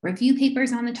review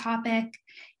papers on the topic.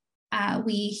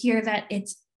 We hear that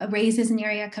it's raised as an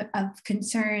area of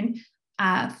concern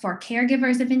for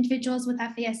caregivers of individuals with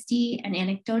FASD and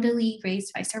anecdotally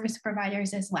raised by service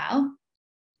providers as well.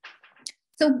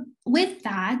 So with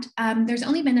that, there's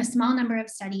only been a small number of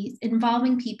studies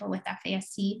involving people with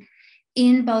FASD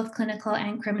in both clinical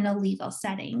and criminal legal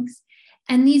settings.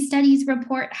 And these studies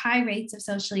report high rates of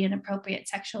socially inappropriate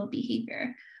sexual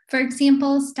behavior. For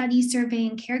example, studies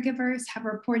surveying caregivers have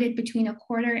reported between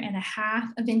 1/4 and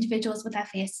 1/2 of individuals with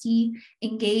FASD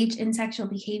engage in sexual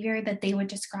behavior that they would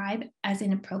describe as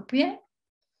inappropriate.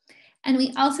 And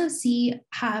we also see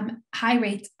high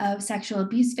rates of sexual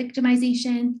abuse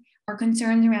victimization or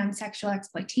concerns around sexual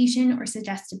exploitation or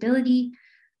suggestibility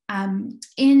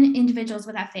in individuals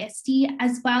with FASD,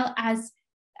 as well as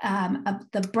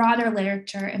the broader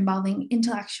literature involving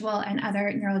intellectual and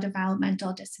other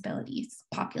neurodevelopmental disabilities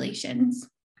populations.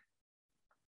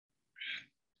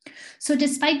 So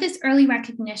despite this early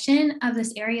recognition of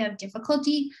this area of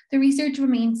difficulty, the research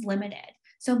remains limited.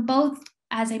 So both,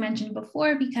 as I mentioned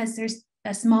before, because there's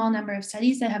a small number of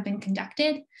studies that have been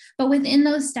conducted, but within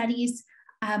those studies,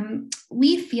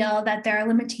 we feel that there are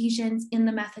limitations in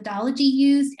the methodology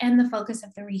used and the focus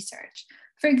of the research.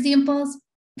 For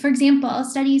example,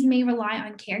 studies may rely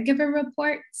on caregiver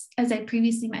reports, as I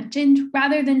previously mentioned,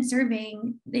 rather than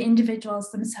surveying the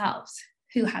individuals themselves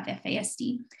who have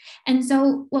FASD. And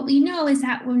so what we know is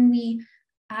that when we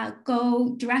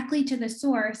go directly to the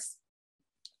source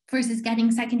versus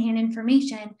getting secondhand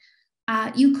information,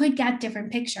 you could get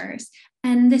different pictures.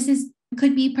 And this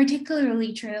could be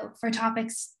particularly true for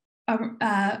topics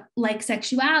like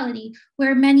sexuality,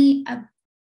 where many of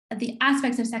the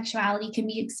aspects of sexuality can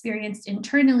be experienced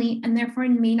internally and therefore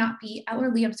may not be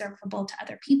outwardly observable to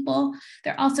other people.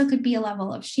 There also could be a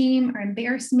level of shame or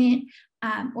embarrassment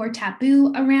or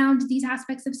taboo around these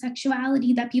aspects of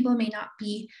sexuality that people may not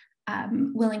be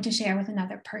willing to share with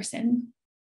another person.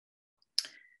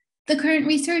 The current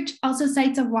research also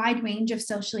cites a wide range of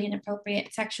socially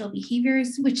inappropriate sexual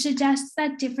behaviors, which suggests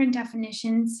that different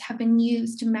definitions have been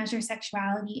used to measure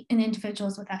sexuality in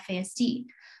individuals with FASD.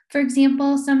 For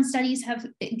example, some studies have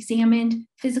examined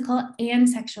physical and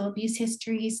sexual abuse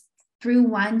histories through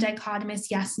one dichotomous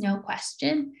yes-no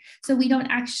question. So we don't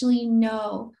actually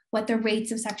know what the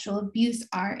rates of sexual abuse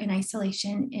are in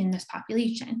isolation in this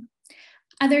population.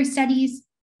 Other studies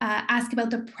ask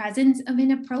about the presence of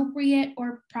inappropriate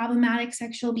or problematic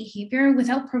sexual behavior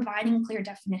without providing clear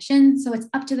definitions. So it's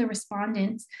up to the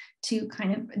respondents to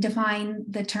kind of define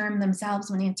the term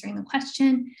themselves when answering the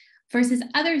question, versus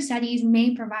other studies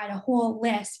may provide a whole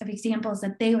list of examples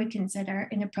that they would consider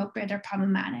inappropriate or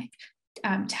problematic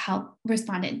to help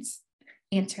respondents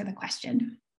answer the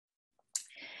question.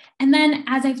 And then,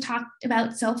 as I've talked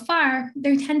about so far,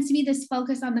 there tends to be this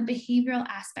focus on the behavioral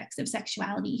aspects of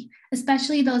sexuality,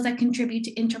 especially those that contribute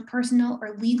to interpersonal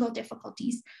or legal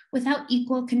difficulties, without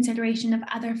equal consideration of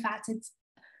other facets,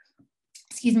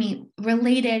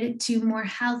 related to more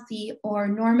healthy or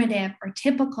normative or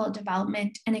typical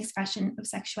development and expression of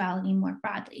sexuality more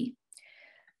broadly.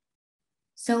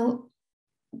 So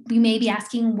we may be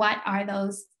asking, what are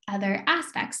those other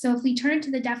aspects? So if we turn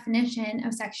to the definition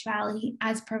of sexuality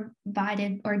as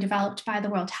provided or developed by the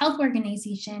World Health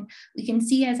Organization, we can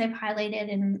see, as I've highlighted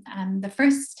in the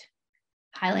first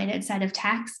highlighted set of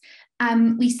texts,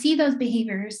 we see those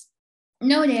behaviors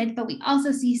noted, but we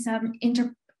also see some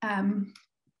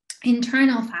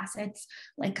internal facets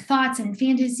like thoughts and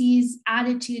fantasies,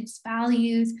 attitudes,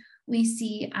 values, We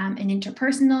see an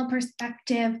interpersonal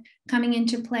perspective coming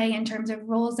into play in terms of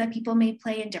roles that people may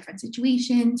play in different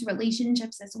situations,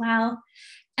 relationships as well.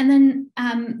 And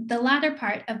then the latter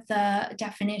part of the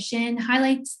definition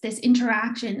highlights this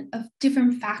interaction of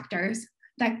different factors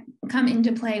that come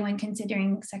into play when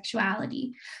considering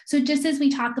sexuality. So just as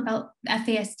we talk about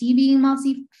FASD being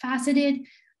multifaceted,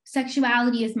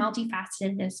 sexuality is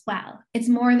multifaceted as well. It's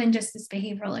more than just this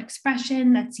behavioral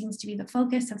expression that seems to be the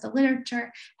focus of the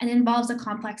literature and involves a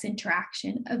complex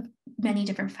interaction of many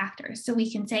different factors. So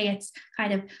we can say it's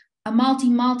kind of a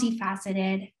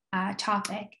multifaceted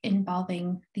topic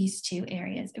involving these two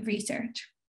areas of research.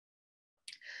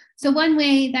 So one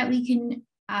way that we can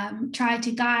try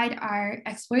to guide our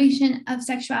exploration of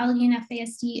sexuality in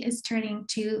FASD is turning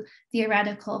to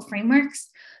theoretical frameworks.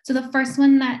 So the first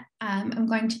one that I'm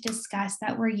going to discuss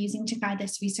that we're using to guide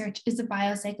this research is the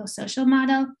biopsychosocial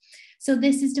model. So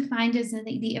this is defined as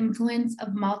the influence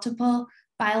of multiple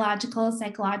biological,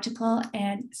 psychological,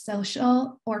 and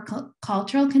social or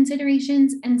cultural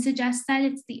considerations, and suggests that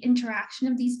it's the interaction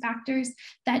of these factors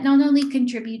that not only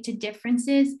contribute to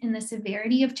differences in the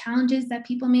severity of challenges that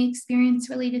people may experience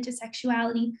related to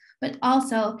sexuality, but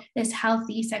also this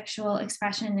healthy sexual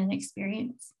expression and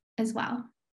experience as well.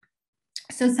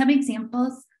 So some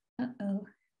examples,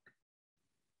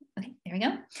 okay, there we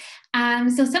go.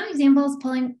 So some examples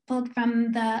pulled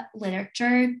from the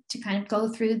literature to kind of go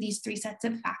through these three sets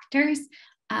of factors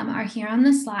are here on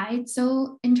the slide.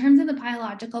 So in terms of the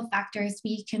biological factors,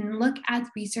 we can look at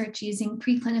research using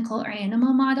preclinical or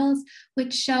animal models,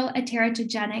 which show a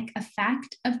teratogenic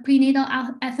effect of prenatal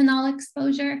ethanol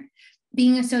exposure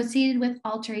being associated with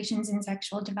alterations in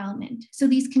sexual development. So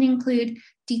these can include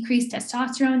decreased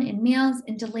testosterone in males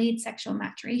and delayed sexual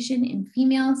maturation in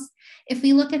females. If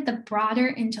we look at the broader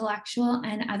intellectual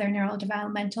and other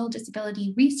neurodevelopmental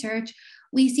disability research,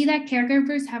 we see that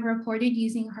caregivers have reported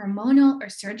using hormonal or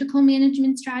surgical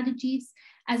management strategies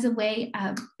as a way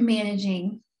of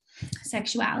managing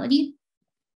sexuality.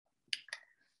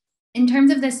 In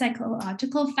terms of the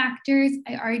psychological factors,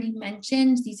 I already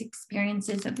mentioned these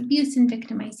experiences of abuse and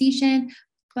victimization,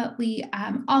 but we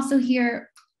also hear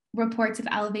reports of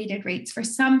elevated rates for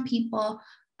some people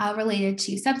related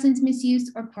to substance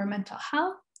misuse or poor mental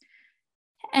health.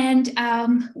 And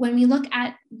when we look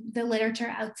at the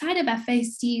literature outside of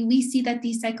FASD, we see that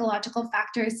these psychological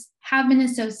factors have been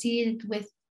associated with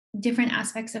different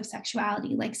aspects of sexuality,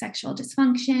 like sexual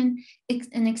dysfunction,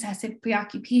 and excessive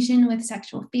preoccupation with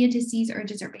sexual fantasies,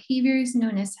 urges, or behaviors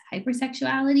known as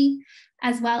hypersexuality,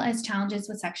 as well as challenges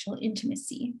with sexual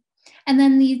intimacy. And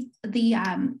then the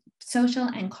social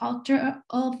and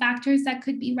cultural factors that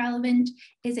could be relevant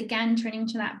is, again, turning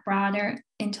to that broader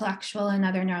intellectual and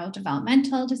other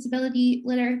neurodevelopmental disability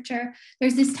literature.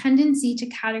 There's this tendency to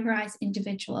categorize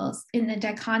individuals in a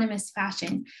dichotomous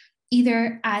fashion,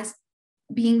 either as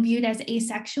being viewed as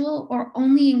asexual or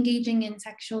only engaging in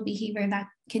sexual behavior that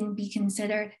can be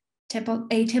considered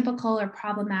atypical or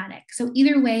problematic. So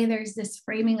either way, there's this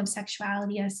framing of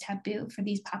sexuality as taboo for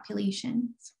these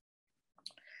populations.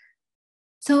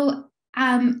 So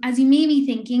as you may be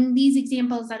thinking, these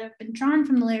examples that have been drawn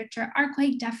from the literature are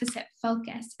quite deficit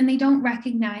focused, and they don't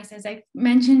recognize, as I've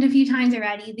mentioned a few times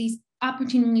already, these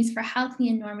opportunities for healthy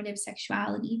and normative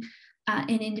sexuality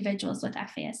in individuals with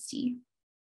FASD.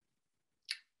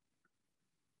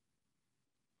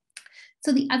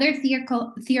 So the other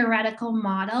theoretical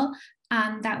model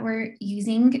that we're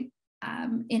using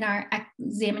in our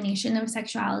examination of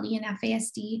sexuality in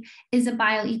FASD is a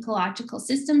bioecological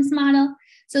systems model.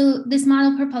 So this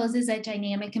model proposes a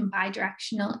dynamic and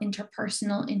bidirectional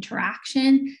interpersonal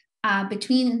interaction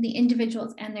between the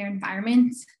individuals and their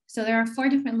environments. So there are 4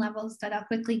 different levels that I'll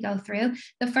quickly go through.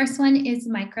 The first one is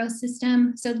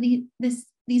microsystem. So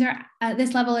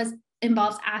this level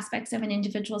involves aspects of an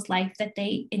individual's life that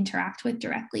they interact with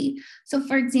directly. So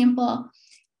for example,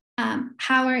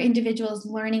 how are individuals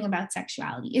learning about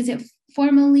sexuality? Is it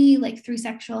formally, like through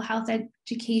sexual health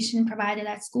education provided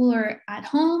at school or at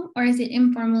home, or is it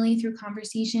informally through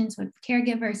conversations with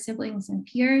caregivers, siblings, and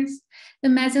peers? The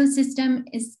mesosystem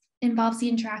involves the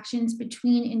interactions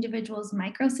between individuals'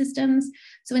 microsystems.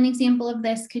 So an example of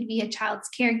this could be a child's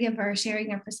caregiver sharing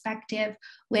their perspective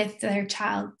with their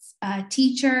child's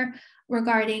teacher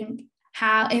regarding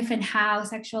if and how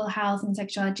sexual health and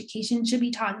sexual education should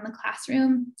be taught in the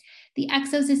classroom. The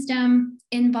exosystem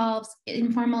involves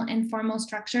informal and formal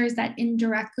structures that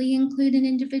indirectly include an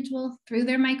individual through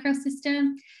their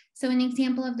microsystem. So an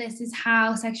example of this is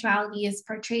how sexuality is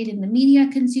portrayed in the media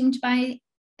consumed by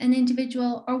an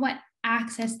individual, or what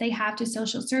access they have to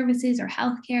social services or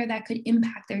healthcare that could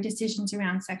impact their decisions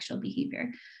around sexual behavior.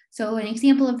 So an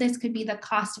example of this could be the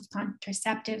cost of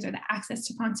contraceptives or the access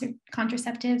to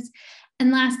contraceptives.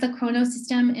 And last, the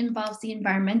chronosystem involves the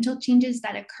environmental changes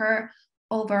that occur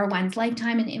over one's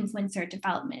lifetime and influence their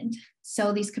development.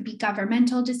 So these could be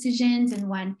governmental decisions, and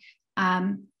one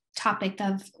topic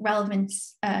of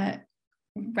relevance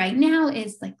right now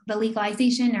is like the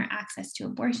legalization or access to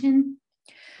abortion.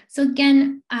 So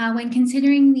again, when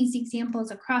considering these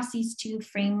examples across these two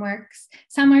frameworks,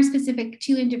 some are specific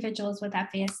to individuals with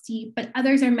FASD, but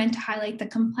others are meant to highlight the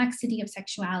complexity of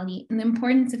sexuality and the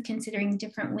importance of considering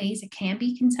different ways it can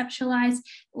be conceptualized,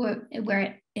 or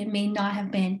where it may not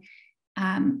have been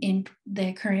in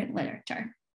the current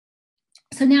literature.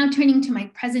 So now turning to my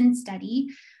present study,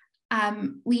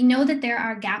 we know that there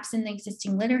are gaps in the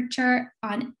existing literature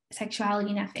on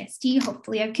sexuality and FASD.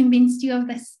 Hopefully I've convinced you of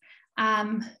this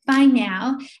by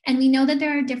now. And we know that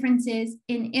there are differences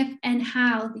in if and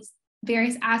how these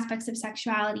various aspects of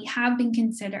sexuality have been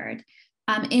considered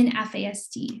in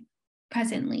FASD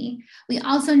presently. We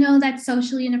also know that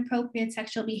socially inappropriate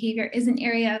sexual behavior is an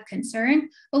area of concern,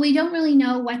 but we don't really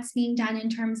know what's being done in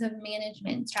terms of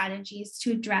management strategies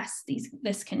to address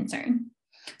this concern.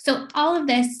 So all of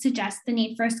this suggests the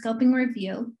need for a scoping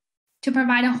review to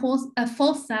provide a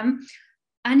fulsome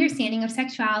understanding of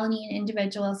sexuality in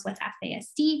individuals with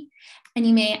FASD. And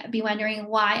you may be wondering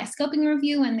why a scoping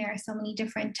review when there are so many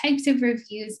different types of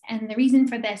reviews. And the reason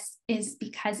for this is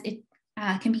because it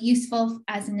can be useful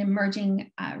as an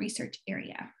emerging research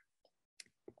area.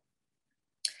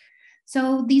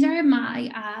 So these are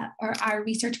our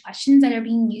research questions that are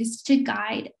being used to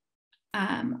guide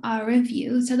our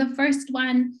review. So the first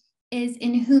one is,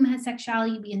 in whom has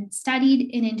sexuality been studied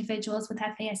in individuals with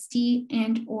FASD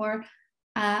and or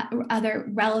other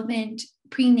relevant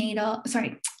preclinical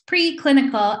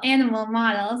animal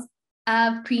models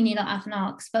of prenatal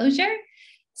ethanol exposure?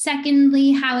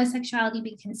 Secondly, how has sexuality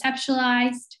been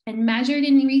conceptualized and measured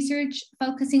in research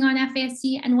focusing on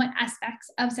FASD, and what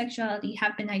aspects of sexuality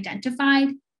have been identified?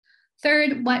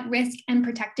 Third, what risk and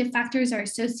protective factors are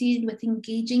associated with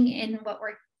engaging in what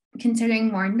we're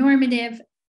considering more normative,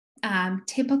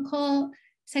 typical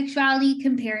sexuality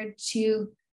compared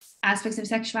to aspects of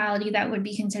sexuality that would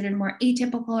be considered more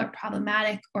atypical or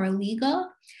problematic or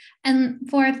illegal? And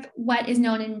fourth, what is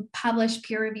known in published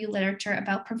peer-reviewed literature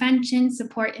about prevention,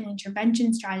 support, and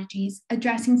intervention strategies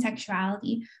addressing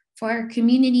sexuality for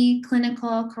community,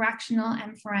 clinical, correctional,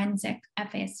 and forensic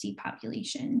FASD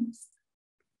populations?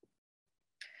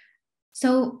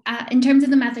 So in terms of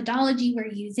the methodology we're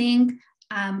using,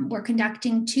 we're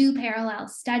conducting two parallel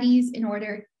searches in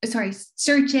order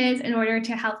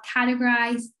to help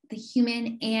categorize the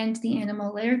human and the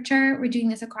animal literature. We're doing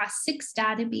this across 6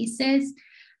 databases,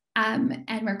 and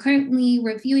we're currently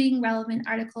reviewing relevant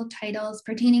article titles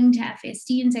pertaining to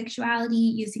FASD and sexuality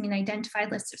using an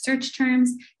identified list of search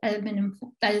terms that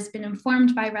has been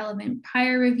informed by relevant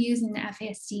prior reviews in the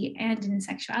FASD and in the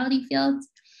sexuality fields.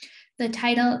 The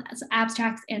titles,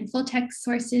 abstracts, and full text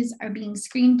sources are being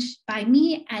screened by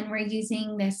me, and we're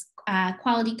using this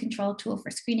quality control tool for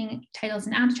screening titles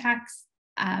and abstracts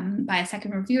by a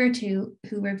second reviewer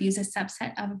who reviews a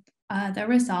subset of the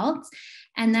results.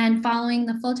 And then following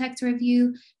the full text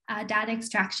review, data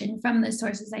extraction from the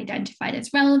sources identified as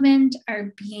relevant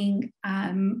are being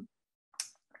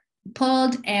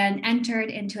pulled and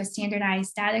entered into a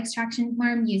standardized data extraction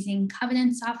form using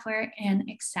Covenant software and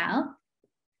Excel.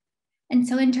 And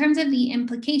so in terms of the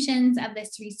implications of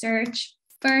this research,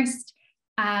 first,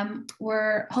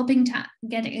 we're hoping to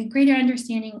get a greater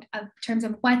understanding of terms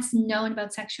of what's known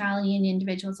about sexuality in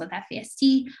individuals with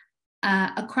FASD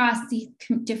across the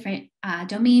different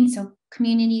domains, so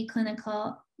community,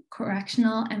 clinical,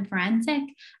 correctional, and forensic,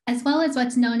 as well as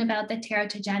what's known about the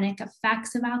teratogenic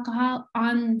effects of alcohol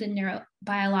on the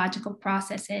neurobiological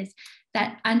processes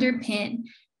that underpin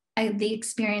the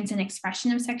experience and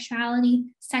expression of sexuality.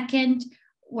 Second,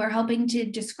 we're hoping to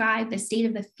describe the state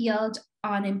of the field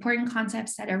on important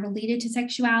concepts that are related to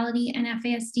sexuality and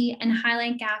FASD and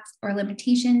highlight gaps or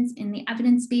limitations in the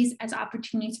evidence base as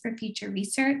opportunities for future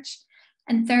research.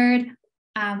 And third,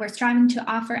 we're striving to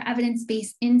offer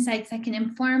evidence-based insights that can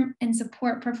inform and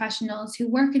support professionals who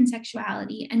work in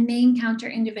sexuality and may encounter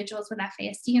individuals with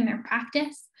FASD in their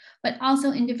practice, but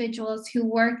also individuals who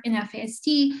work in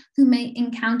FASD who may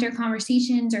encounter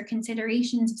conversations or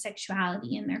considerations of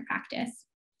sexuality in their practice.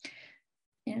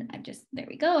 And there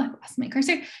we go, I lost my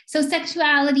cursor. So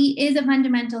sexuality is a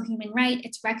fundamental human right.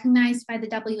 It's recognized by the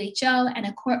WHO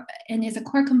and is a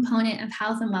core component of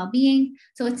health and well-being.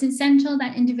 So it's essential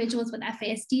that individuals with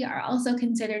FASD are also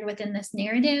considered within this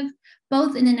narrative,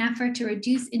 both in an effort to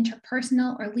reduce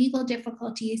interpersonal or legal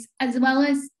difficulties, as well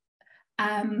as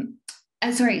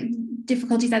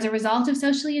difficulties as a result of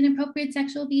socially inappropriate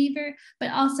sexual behavior,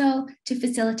 but also to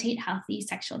facilitate healthy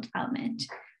sexual development.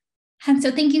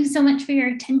 So thank you so much for your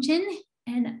attention,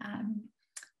 and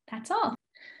that's all.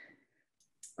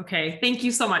 Okay, thank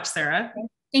you so much, Sarah.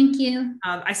 Thank you.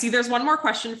 I see there's one more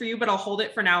question for you, but I'll hold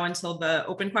it for now until the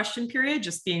open question period,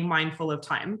 just being mindful of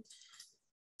time.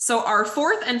 So our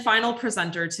fourth and final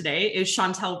presenter today is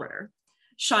Chantel Ritter.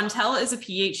 Chantel is a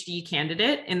PhD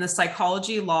candidate in the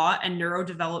Psychology, Law, and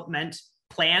Neurodevelopment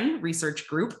Plan Research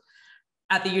Group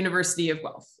at the University of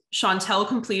Guelph. Chantel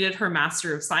completed her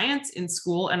Master of Science in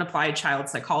School and Applied Child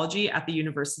Psychology at the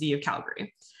University of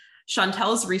Calgary.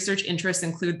 Chantel's research interests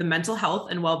include the mental health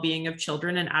and well-being of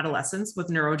children and adolescents with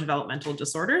neurodevelopmental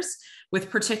disorders, with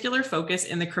particular focus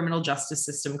in the criminal justice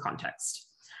system context.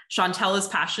 Chantel is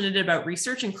passionate about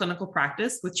research and clinical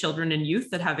practice with children and youth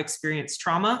that have experienced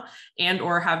trauma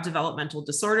and/or have developmental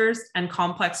disorders and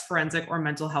complex forensic or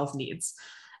mental health needs.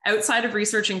 Outside of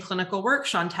research and clinical work,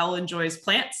 Chantel enjoys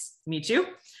plants, me too,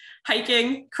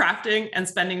 hiking, crafting, and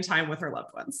spending time with her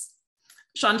loved ones.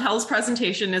 Chantel's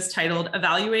presentation is titled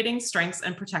Evaluating Strengths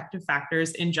and Protective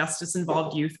Factors in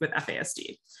Justice-Involved Youth with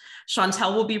FASD.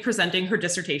 Chantel will be presenting her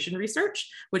dissertation research,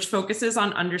 which focuses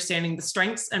on understanding the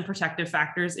strengths and protective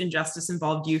factors in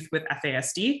justice-involved youth with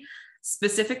FASD.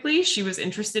 Specifically, she was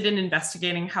interested in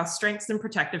investigating how strengths and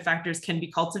protective factors can be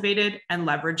cultivated and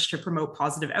leveraged to promote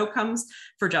positive outcomes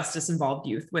for justice-involved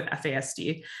youth with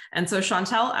FASD. And so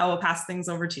Chantel, I will pass things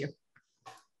over to you.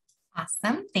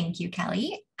 Awesome. Thank you,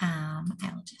 Kelly.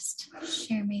 I'll just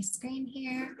share my screen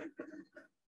here.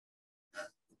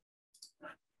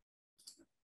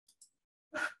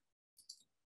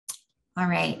 All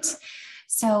right.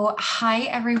 So hi,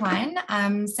 everyone.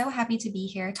 I'm so happy to be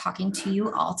here talking to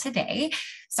you all today.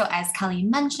 So as Kelly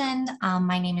mentioned,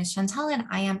 my name is Chantel and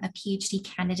I am a PhD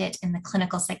candidate in the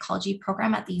clinical psychology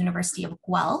program at the University of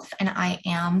Guelph. And I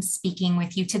am speaking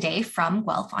with you today from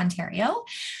Guelph, Ontario.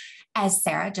 As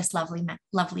Sarah just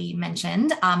lovely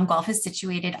mentioned, Guelph is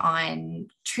situated on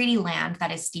treaty land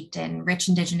that is steeped in rich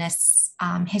Indigenous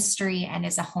history and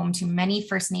is a home to many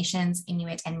First Nations,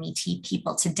 Inuit, and Métis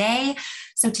people today.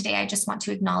 So today I just want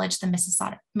to acknowledge the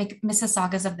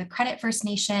Mississaugas of the Credit First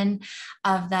Nation,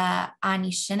 of the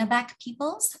Anishinaabe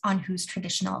peoples on whose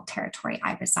traditional territory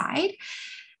I reside.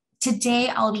 Today,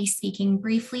 I'll be speaking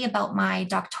briefly about my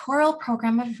doctoral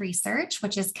program of research,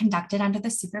 which is conducted under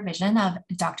the supervision of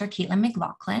Dr. Caitlin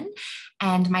McLaughlin,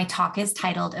 and my talk is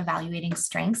titled Evaluating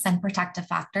Strengths and Protective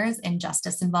Factors in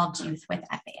Justice-Involved Youth with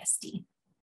FASD.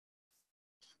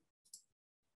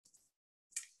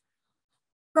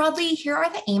 Broadly, here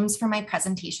are the aims for my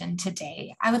presentation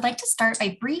today. I would like to start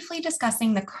by briefly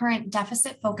discussing the current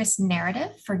deficit-focused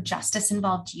narrative for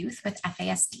justice-involved youth with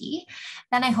FASD.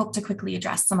 Then I hope to quickly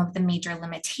address some of the major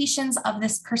limitations of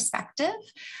this perspective.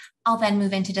 I'll then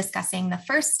move into discussing the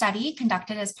first study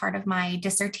conducted as part of my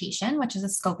dissertation, which is a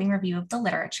scoping review of the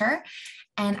literature.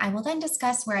 And I will then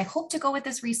discuss where I hope to go with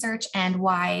this research and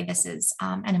why this is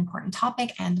an important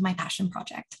topic and my passion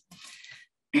project.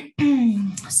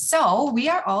 So we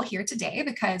are all here today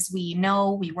because we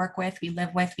know, we work with, we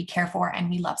live with, we care for, and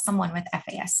we love someone with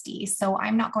FASD. So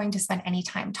I'm not going to spend any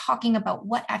time talking about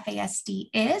what FASD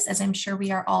is, as I'm sure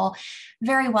we are all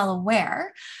very well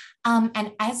aware.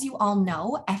 And as you all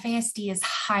know, FASD is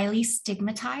highly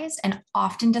stigmatized and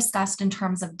often discussed in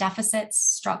terms of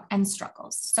deficits and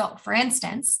struggles. So for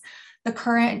instance, the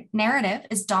current narrative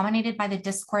is dominated by the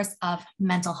discourse of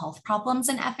mental health problems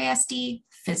in FASD,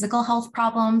 physical health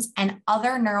problems, and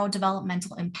other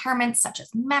neurodevelopmental impairments such as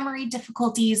memory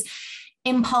difficulties,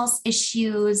 impulse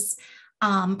issues,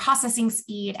 processing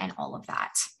speed, and all of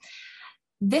that.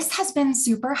 This has been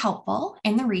super helpful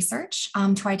in the research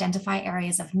to identify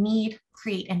areas of need,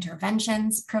 create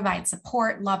interventions, provide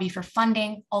support, lobby for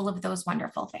funding, all of those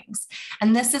wonderful things.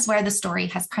 And this is where the story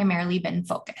has primarily been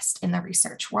focused in the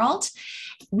research world.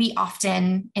 We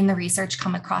often in the research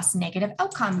come across negative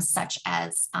outcomes such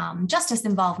as justice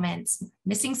involvement,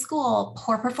 missing school,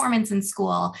 poor performance in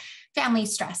school, family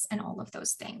stress, and all of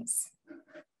those things.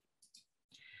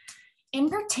 In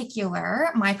particular,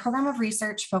 my program of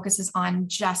research focuses on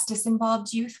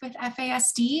justice-involved youth with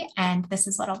FASD, and this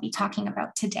is what I'll be talking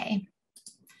about today.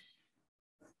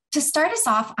 To start us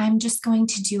off, I'm just going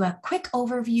to do a quick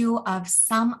overview of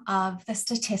some of the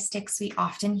statistics we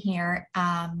often hear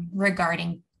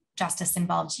regarding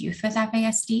justice-involved youth with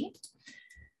FASD.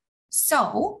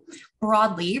 So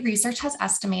broadly, research has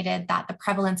estimated that the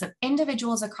prevalence of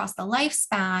individuals across the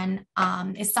lifespan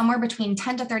is somewhere between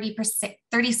 10 to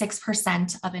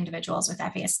 36% of individuals with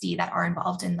FASD that are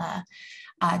involved in the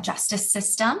justice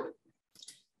system.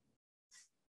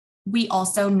 We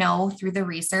also know through the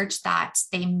research that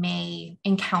they may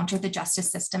encounter the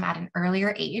justice system at an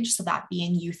earlier age, so that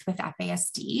being youth with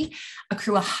FASD,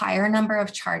 accrue a higher number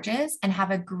of charges, and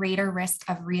have a greater risk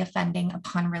of reoffending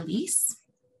upon release.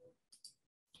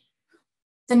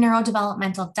 The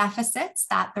neurodevelopmental deficits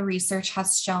that the research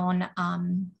has shown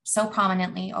so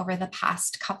prominently over the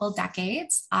past couple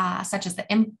decades, such as the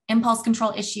impulse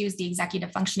control issues, the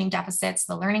executive functioning deficits,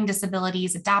 the learning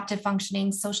disabilities, adaptive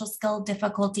functioning, social skill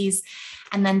difficulties,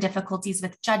 and then difficulties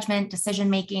with judgment,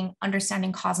 decision-making,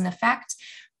 understanding cause and effect,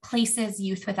 places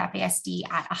youth with FASD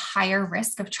at a higher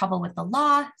risk of trouble with the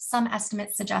law. Some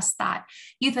estimates suggest that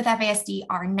youth with FASD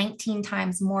are 19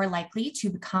 times more likely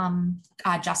to become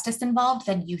justice involved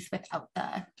than youth without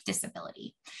the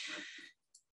disability.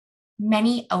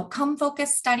 Many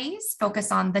outcome-focused studies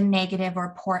focus on the negative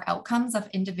or poor outcomes of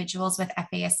individuals with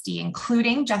FASD,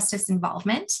 including justice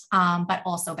involvement, but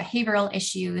also behavioral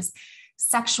issues,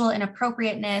 sexual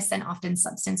inappropriateness, and often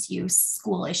substance use.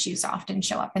 School issues often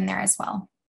show up in there as well.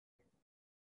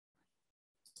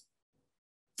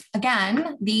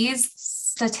 Again, these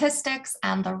statistics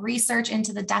and the research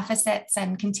into the deficits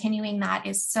and continuing that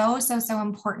is so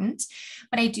important.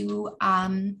 But I do,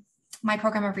 my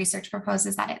program of research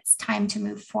proposes that it's time to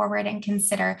move forward and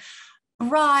consider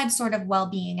broad sort of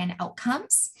well-being and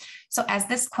outcomes. So as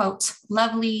this quote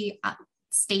lovely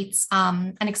states,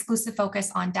 an exclusive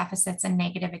focus on deficits and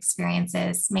negative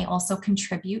experiences may also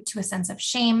contribute to a sense of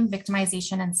shame,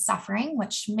 victimization, and suffering,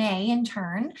 which may in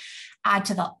turn add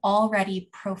to the already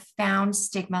profound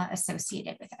stigma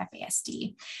associated with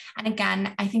FASD. And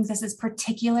again, I think this is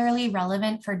particularly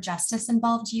relevant for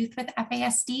justice-involved youth with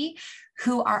FASD,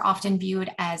 who are often viewed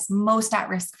as most at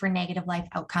risk for negative life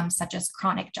outcomes, such as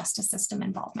chronic justice system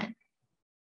involvement.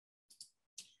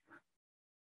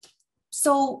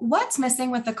 So what's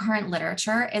missing with the current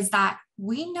literature is that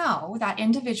we know that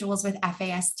individuals with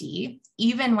FASD,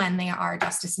 even when they are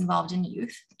justice involved in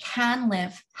youth, can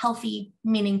live healthy,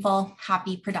 meaningful,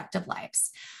 happy, productive lives.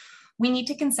 We need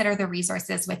to consider the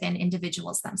resources within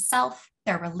individuals themselves,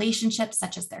 their relationships,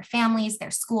 such as their families, their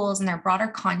schools, and their broader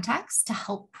context to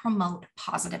help promote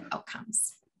positive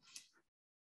outcomes.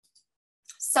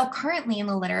 So currently in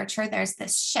the literature, there's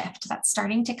this shift that's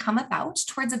starting to come about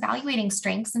towards evaluating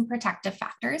strengths and protective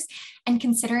factors and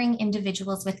considering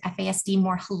individuals with FASD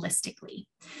more holistically.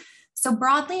 So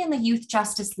broadly in the youth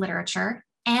justice literature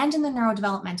and in the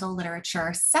neurodevelopmental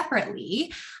literature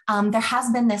separately, there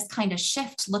has been this kind of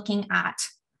shift looking at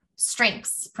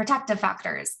strengths, protective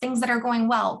factors, things that are going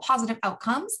well, positive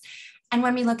outcomes. And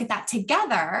when we look at that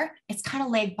together, it's kind of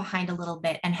lagged behind a little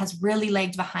bit and has really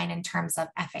lagged behind in terms of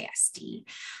FASD.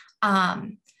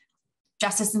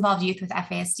 Justice-involved youth with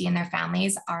FASD and their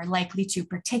families are likely to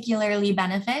particularly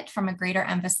benefit from a greater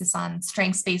emphasis on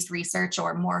strengths-based research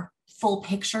or more full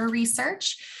picture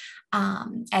research,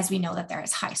 as we know that there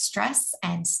is high stress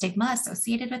and stigma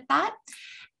associated with that.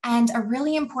 And a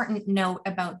really important note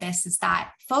about this is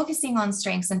that focusing on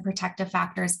strengths and protective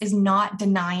factors is not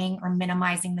denying or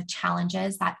minimizing the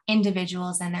challenges that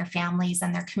individuals and their families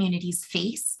and their communities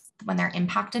face when they're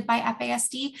impacted by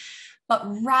FASD, but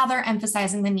rather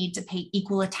emphasizing the need to pay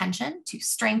equal attention to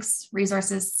strengths,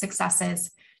 resources,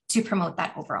 successes to promote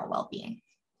that overall well-being.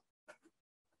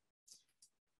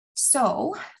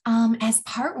 So as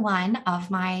part one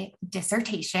of my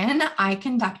dissertation, I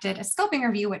conducted a scoping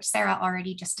review, which Sarah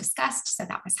already just discussed, so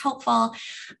that was helpful,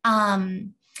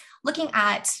 looking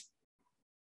at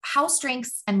how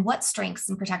strengths and what strengths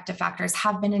and protective factors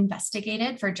have been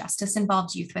investigated for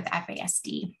justice-involved youth with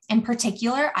FASD. In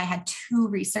particular, I had two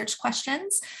research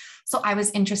questions. So I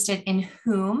was interested in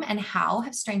whom and how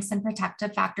have strengths and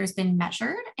protective factors been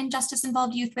measured in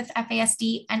justice-involved youth with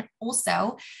FASD, and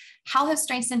also how have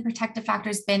strengths and protective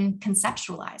factors been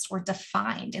conceptualized or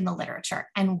defined in the literature,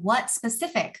 and what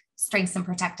specific strengths and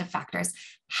protective factors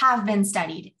have been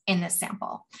studied in this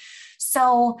sample.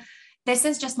 So this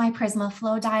is just my Prisma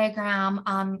flow diagram.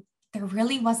 There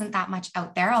really wasn't that much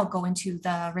out there. I'll go into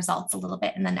the results a little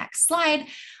bit in the next slide,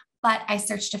 but I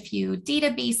searched a few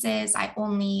databases. I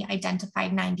only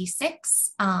identified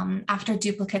 96. After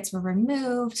duplicates were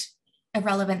removed,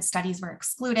 irrelevant studies were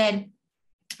excluded.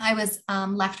 I was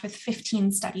left with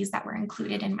 15 studies that were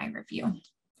included in my review.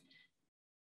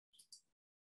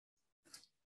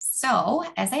 So,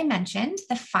 as I mentioned,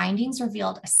 the findings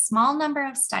revealed a small number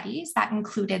of studies that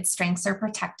included strengths or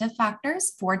protective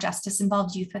factors for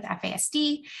justice-involved youth with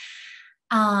FASD.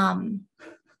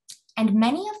 And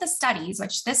many of the studies,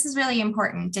 which this is really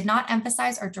important, did not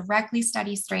emphasize or directly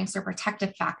study strengths or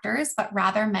protective factors, but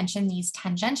rather mention these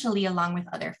tangentially along with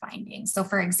other findings. So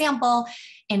for example,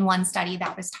 in one study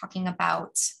that was talking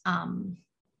about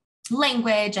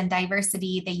language and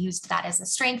diversity. They used that as a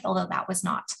strength, although that was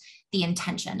not the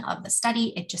intention of the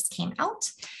study. It just came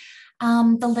out.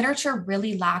 The literature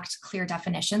really lacked clear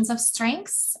definitions of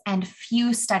strengths, and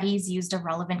few studies used a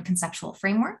relevant conceptual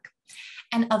framework.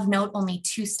 And of note, only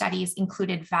 2 studies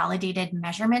included validated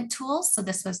measurement tools. So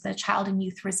this was the Child and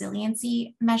Youth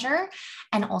Resiliency Measure,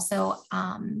 and also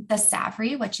the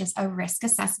SAVRE, which is a risk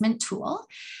assessment tool.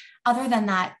 Other than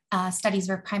that, studies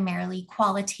were primarily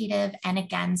qualitative, and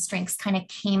again, strengths kind of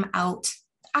came out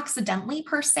accidentally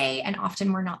per se, and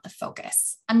often were not the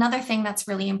focus. Another thing that's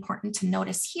really important to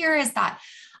notice here is that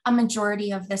a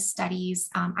majority of the studies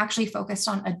actually focused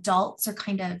on adults, or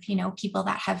kind of, people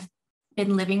that have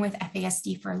been living with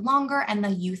FASD for longer, and the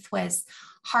youth was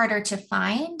harder to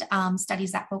find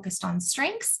studies that focused on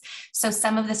strengths. So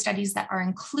some of the studies that are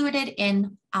included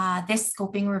in this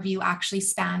scoping review actually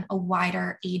span a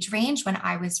wider age range. When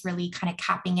I was really kind of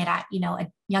capping it at, a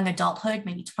young adulthood,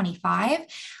 maybe 25,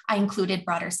 I included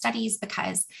broader studies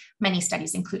because many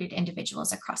studies included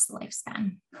individuals across the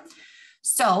lifespan.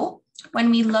 So when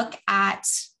we look at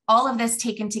all of this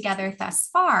taken together thus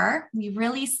far, we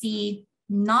really see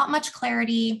not much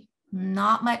clarity,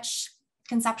 not much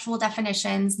conceptual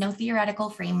definitions, no theoretical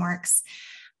frameworks,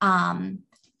 and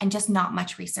just not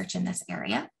much research in this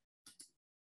area.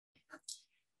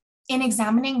 In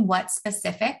examining what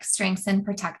specific strengths and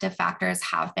protective factors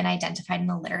have been identified in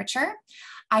the literature,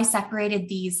 I separated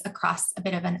these across a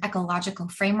bit of an ecological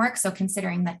framework. So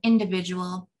considering the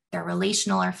individual, their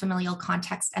relational or familial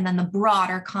context, and then the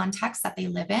broader context that they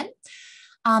live in.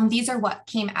 These are what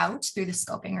came out through the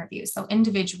scoping review. So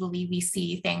individually, we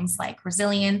see things like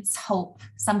resilience, hope,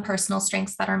 some personal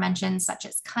strengths that are mentioned, such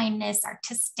as kindness,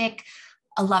 artistic,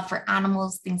 a love for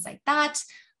animals, things like that,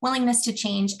 willingness to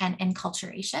change, and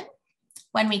enculturation.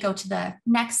 When we go to the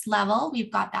next level,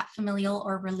 we've got that familial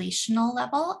or relational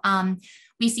level.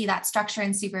 We see that structure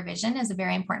and supervision is a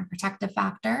very important protective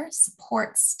factor,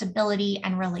 support, stability,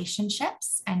 and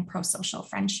relationships, and pro-social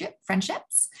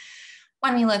friendships.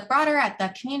 When we look broader at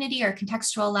the community or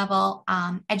contextual level,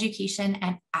 education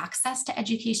and access to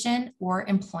education or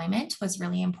employment was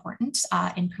really important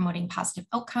in promoting positive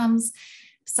outcomes,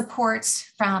 support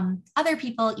from other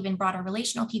people, even broader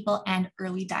relational people, and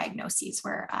early diagnoses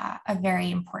were a very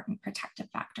important protective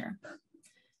factor.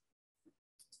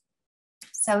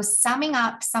 So summing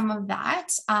up some of that,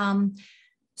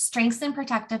 strengths and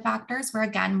protective factors were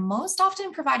again most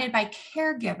often provided by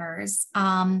caregivers.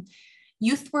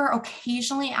 Youth were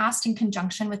occasionally asked in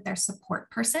conjunction with their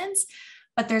support persons,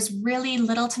 but there's really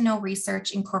little to no research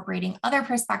incorporating other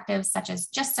perspectives such as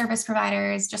just service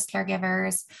providers, just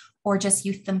caregivers, or just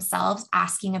youth themselves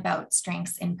asking about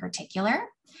strengths in particular.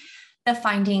 The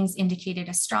findings indicated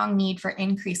a strong need for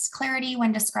increased clarity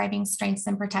when describing strengths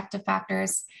and protective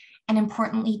factors, and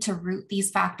importantly, to root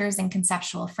these factors in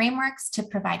conceptual frameworks to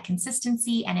provide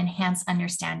consistency and enhance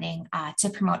understanding to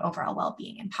promote overall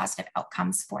well-being and positive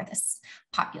outcomes for this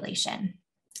population.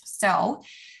 So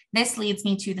this leads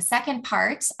me to the second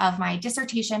part of my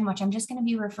dissertation, which I'm just going to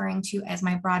be referring to as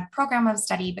my broad program of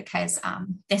study because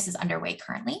this is underway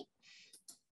currently.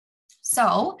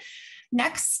 So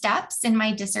next steps in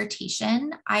my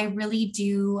dissertation, I really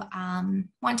do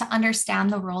want to understand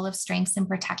the role of strengths and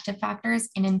protective factors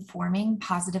in informing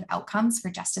positive outcomes for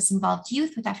justice-involved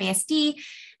youth with FASD.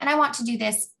 And I want to do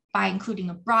this by including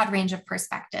a broad range of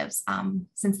perspectives,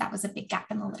 since that was a big gap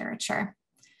in the literature.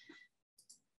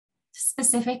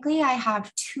 Specifically, I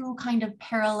have 2 kind of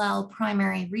parallel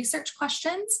primary research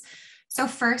questions. So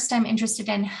first, I'm interested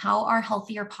in how are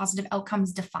healthy or positive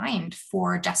outcomes defined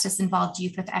for justice-involved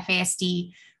youth with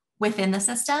FASD within the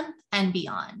system and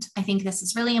beyond. I think this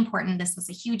is really important. This was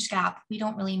a huge gap. We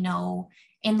don't really know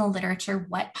in the literature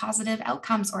what positive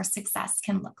outcomes or success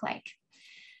can look like.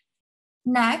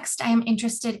 Next, I am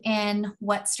interested in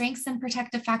what strengths and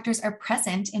protective factors are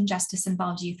present in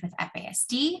justice-involved youth with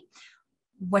FASD,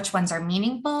 which ones are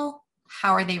meaningful,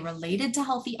 how are they related to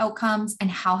healthy outcomes, and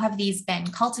how have these been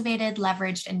cultivated,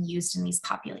 leveraged, and used in these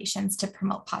populations to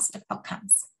promote positive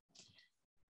outcomes.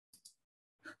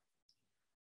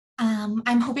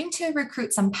 I'm hoping to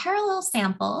recruit some parallel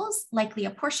samples. Likely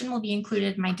a portion will be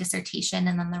included in my dissertation,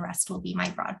 and then the rest will be my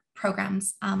broad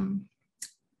programs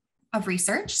of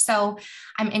research. So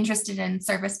I'm interested in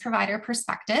service provider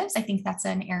perspectives. I think that's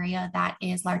an area that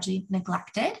is largely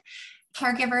neglected.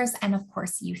 Caregivers, and of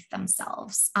course, youth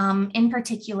themselves. In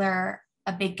particular,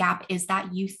 a big gap is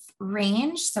that youth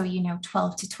range. So,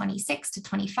 12 to 26 to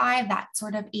 25, that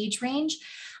sort of age range,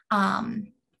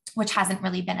 which hasn't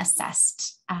really been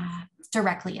assessed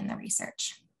directly in the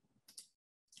research.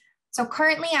 So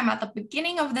currently I'm at the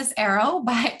beginning of this arrow,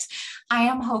 but I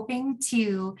am hoping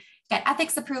to get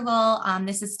ethics approval.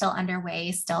 This is still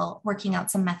underway, still working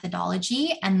out some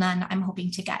methodology. And then I'm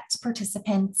hoping to get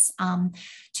participants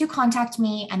to contact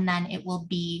me, and then it will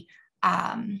be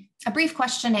a brief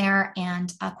questionnaire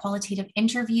and a qualitative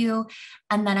interview.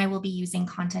 And then I will be using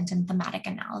content and thematic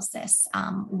analysis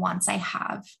once I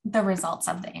have the results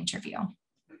of the interview.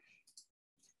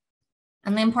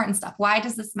 And the important stuff, why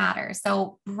does this matter?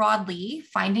 So broadly,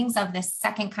 findings of this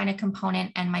second kind of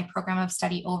component and my program of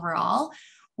study overall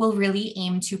will really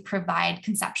aim to provide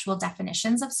conceptual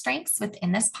definitions of strengths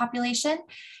within this population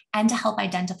and to help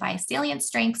identify salient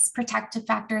strengths, protective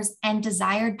factors, and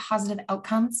desired positive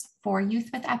outcomes for youth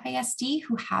with FASD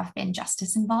who have been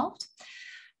justice involved.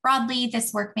 Broadly,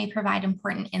 this work may provide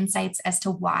important insights as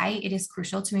to why it is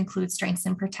crucial to include strengths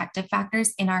and protective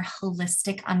factors in our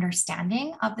holistic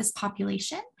understanding of this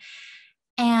population.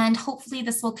 And hopefully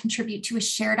this will contribute to a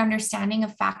shared understanding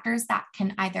of factors that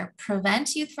can either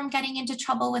prevent youth from getting into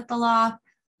trouble with the law,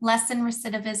 lessen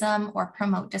recidivism, or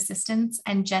promote desistance,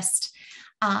 and just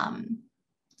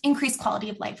increase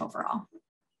quality of life overall.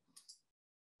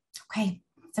 Okay,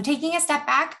 so taking a step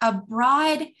back, a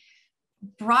broad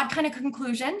kind of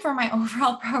conclusion for my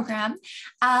overall program.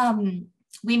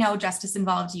 We know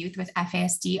justice-involved youth with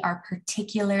FASD are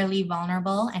particularly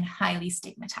vulnerable and highly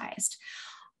stigmatized.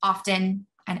 Often,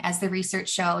 and as the research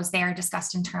shows, they are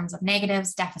discussed in terms of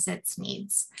negatives, deficits,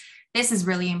 needs. This is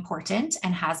really important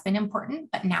and has been important,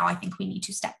 but now I think we need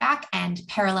to step back, and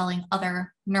paralleling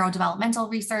other neurodevelopmental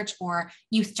research or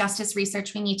youth justice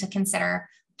research, we need to consider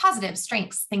positive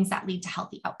strengths, things that lead to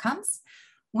healthy outcomes.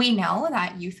 We know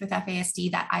that youth with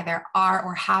FASD that either are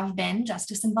or have been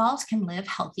justice involved can live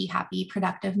healthy, happy,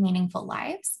 productive, meaningful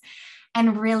lives.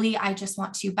 And really, I just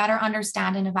want to better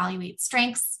understand and evaluate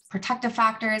strengths, protective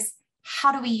factors.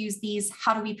 How do we use these?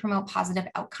 How do we promote positive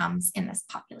outcomes in this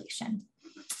population?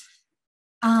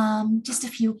 Just a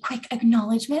few quick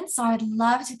acknowledgements. So I would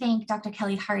love to thank Dr.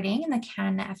 Kelly Harding in the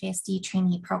CanFASD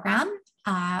Trainee Program.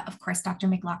 Of course, Dr.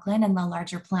 McLaughlin and the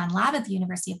Larger Plan Lab at the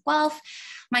University of Guelph,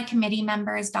 my committee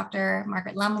members, Dr.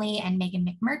 Margaret Lumley and Megan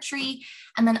McMurtry,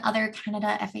 and then other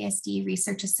Canada FASD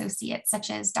research associates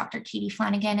such as Dr. Katie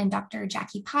Flanagan and Dr.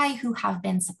 Jackie Pye, who have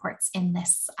been supports in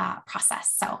this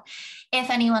process. So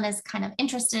if anyone is kind of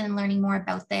interested in learning more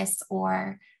about this,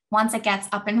 or once it gets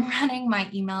up and running, my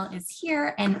email is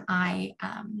here. And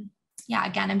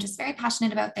again, I'm just very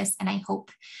passionate about this, and I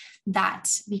hope that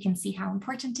we can see how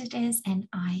important it is and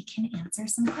I can answer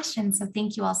some questions. So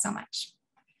thank you all so much.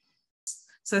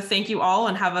 So thank you all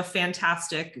and have a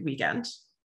fantastic weekend.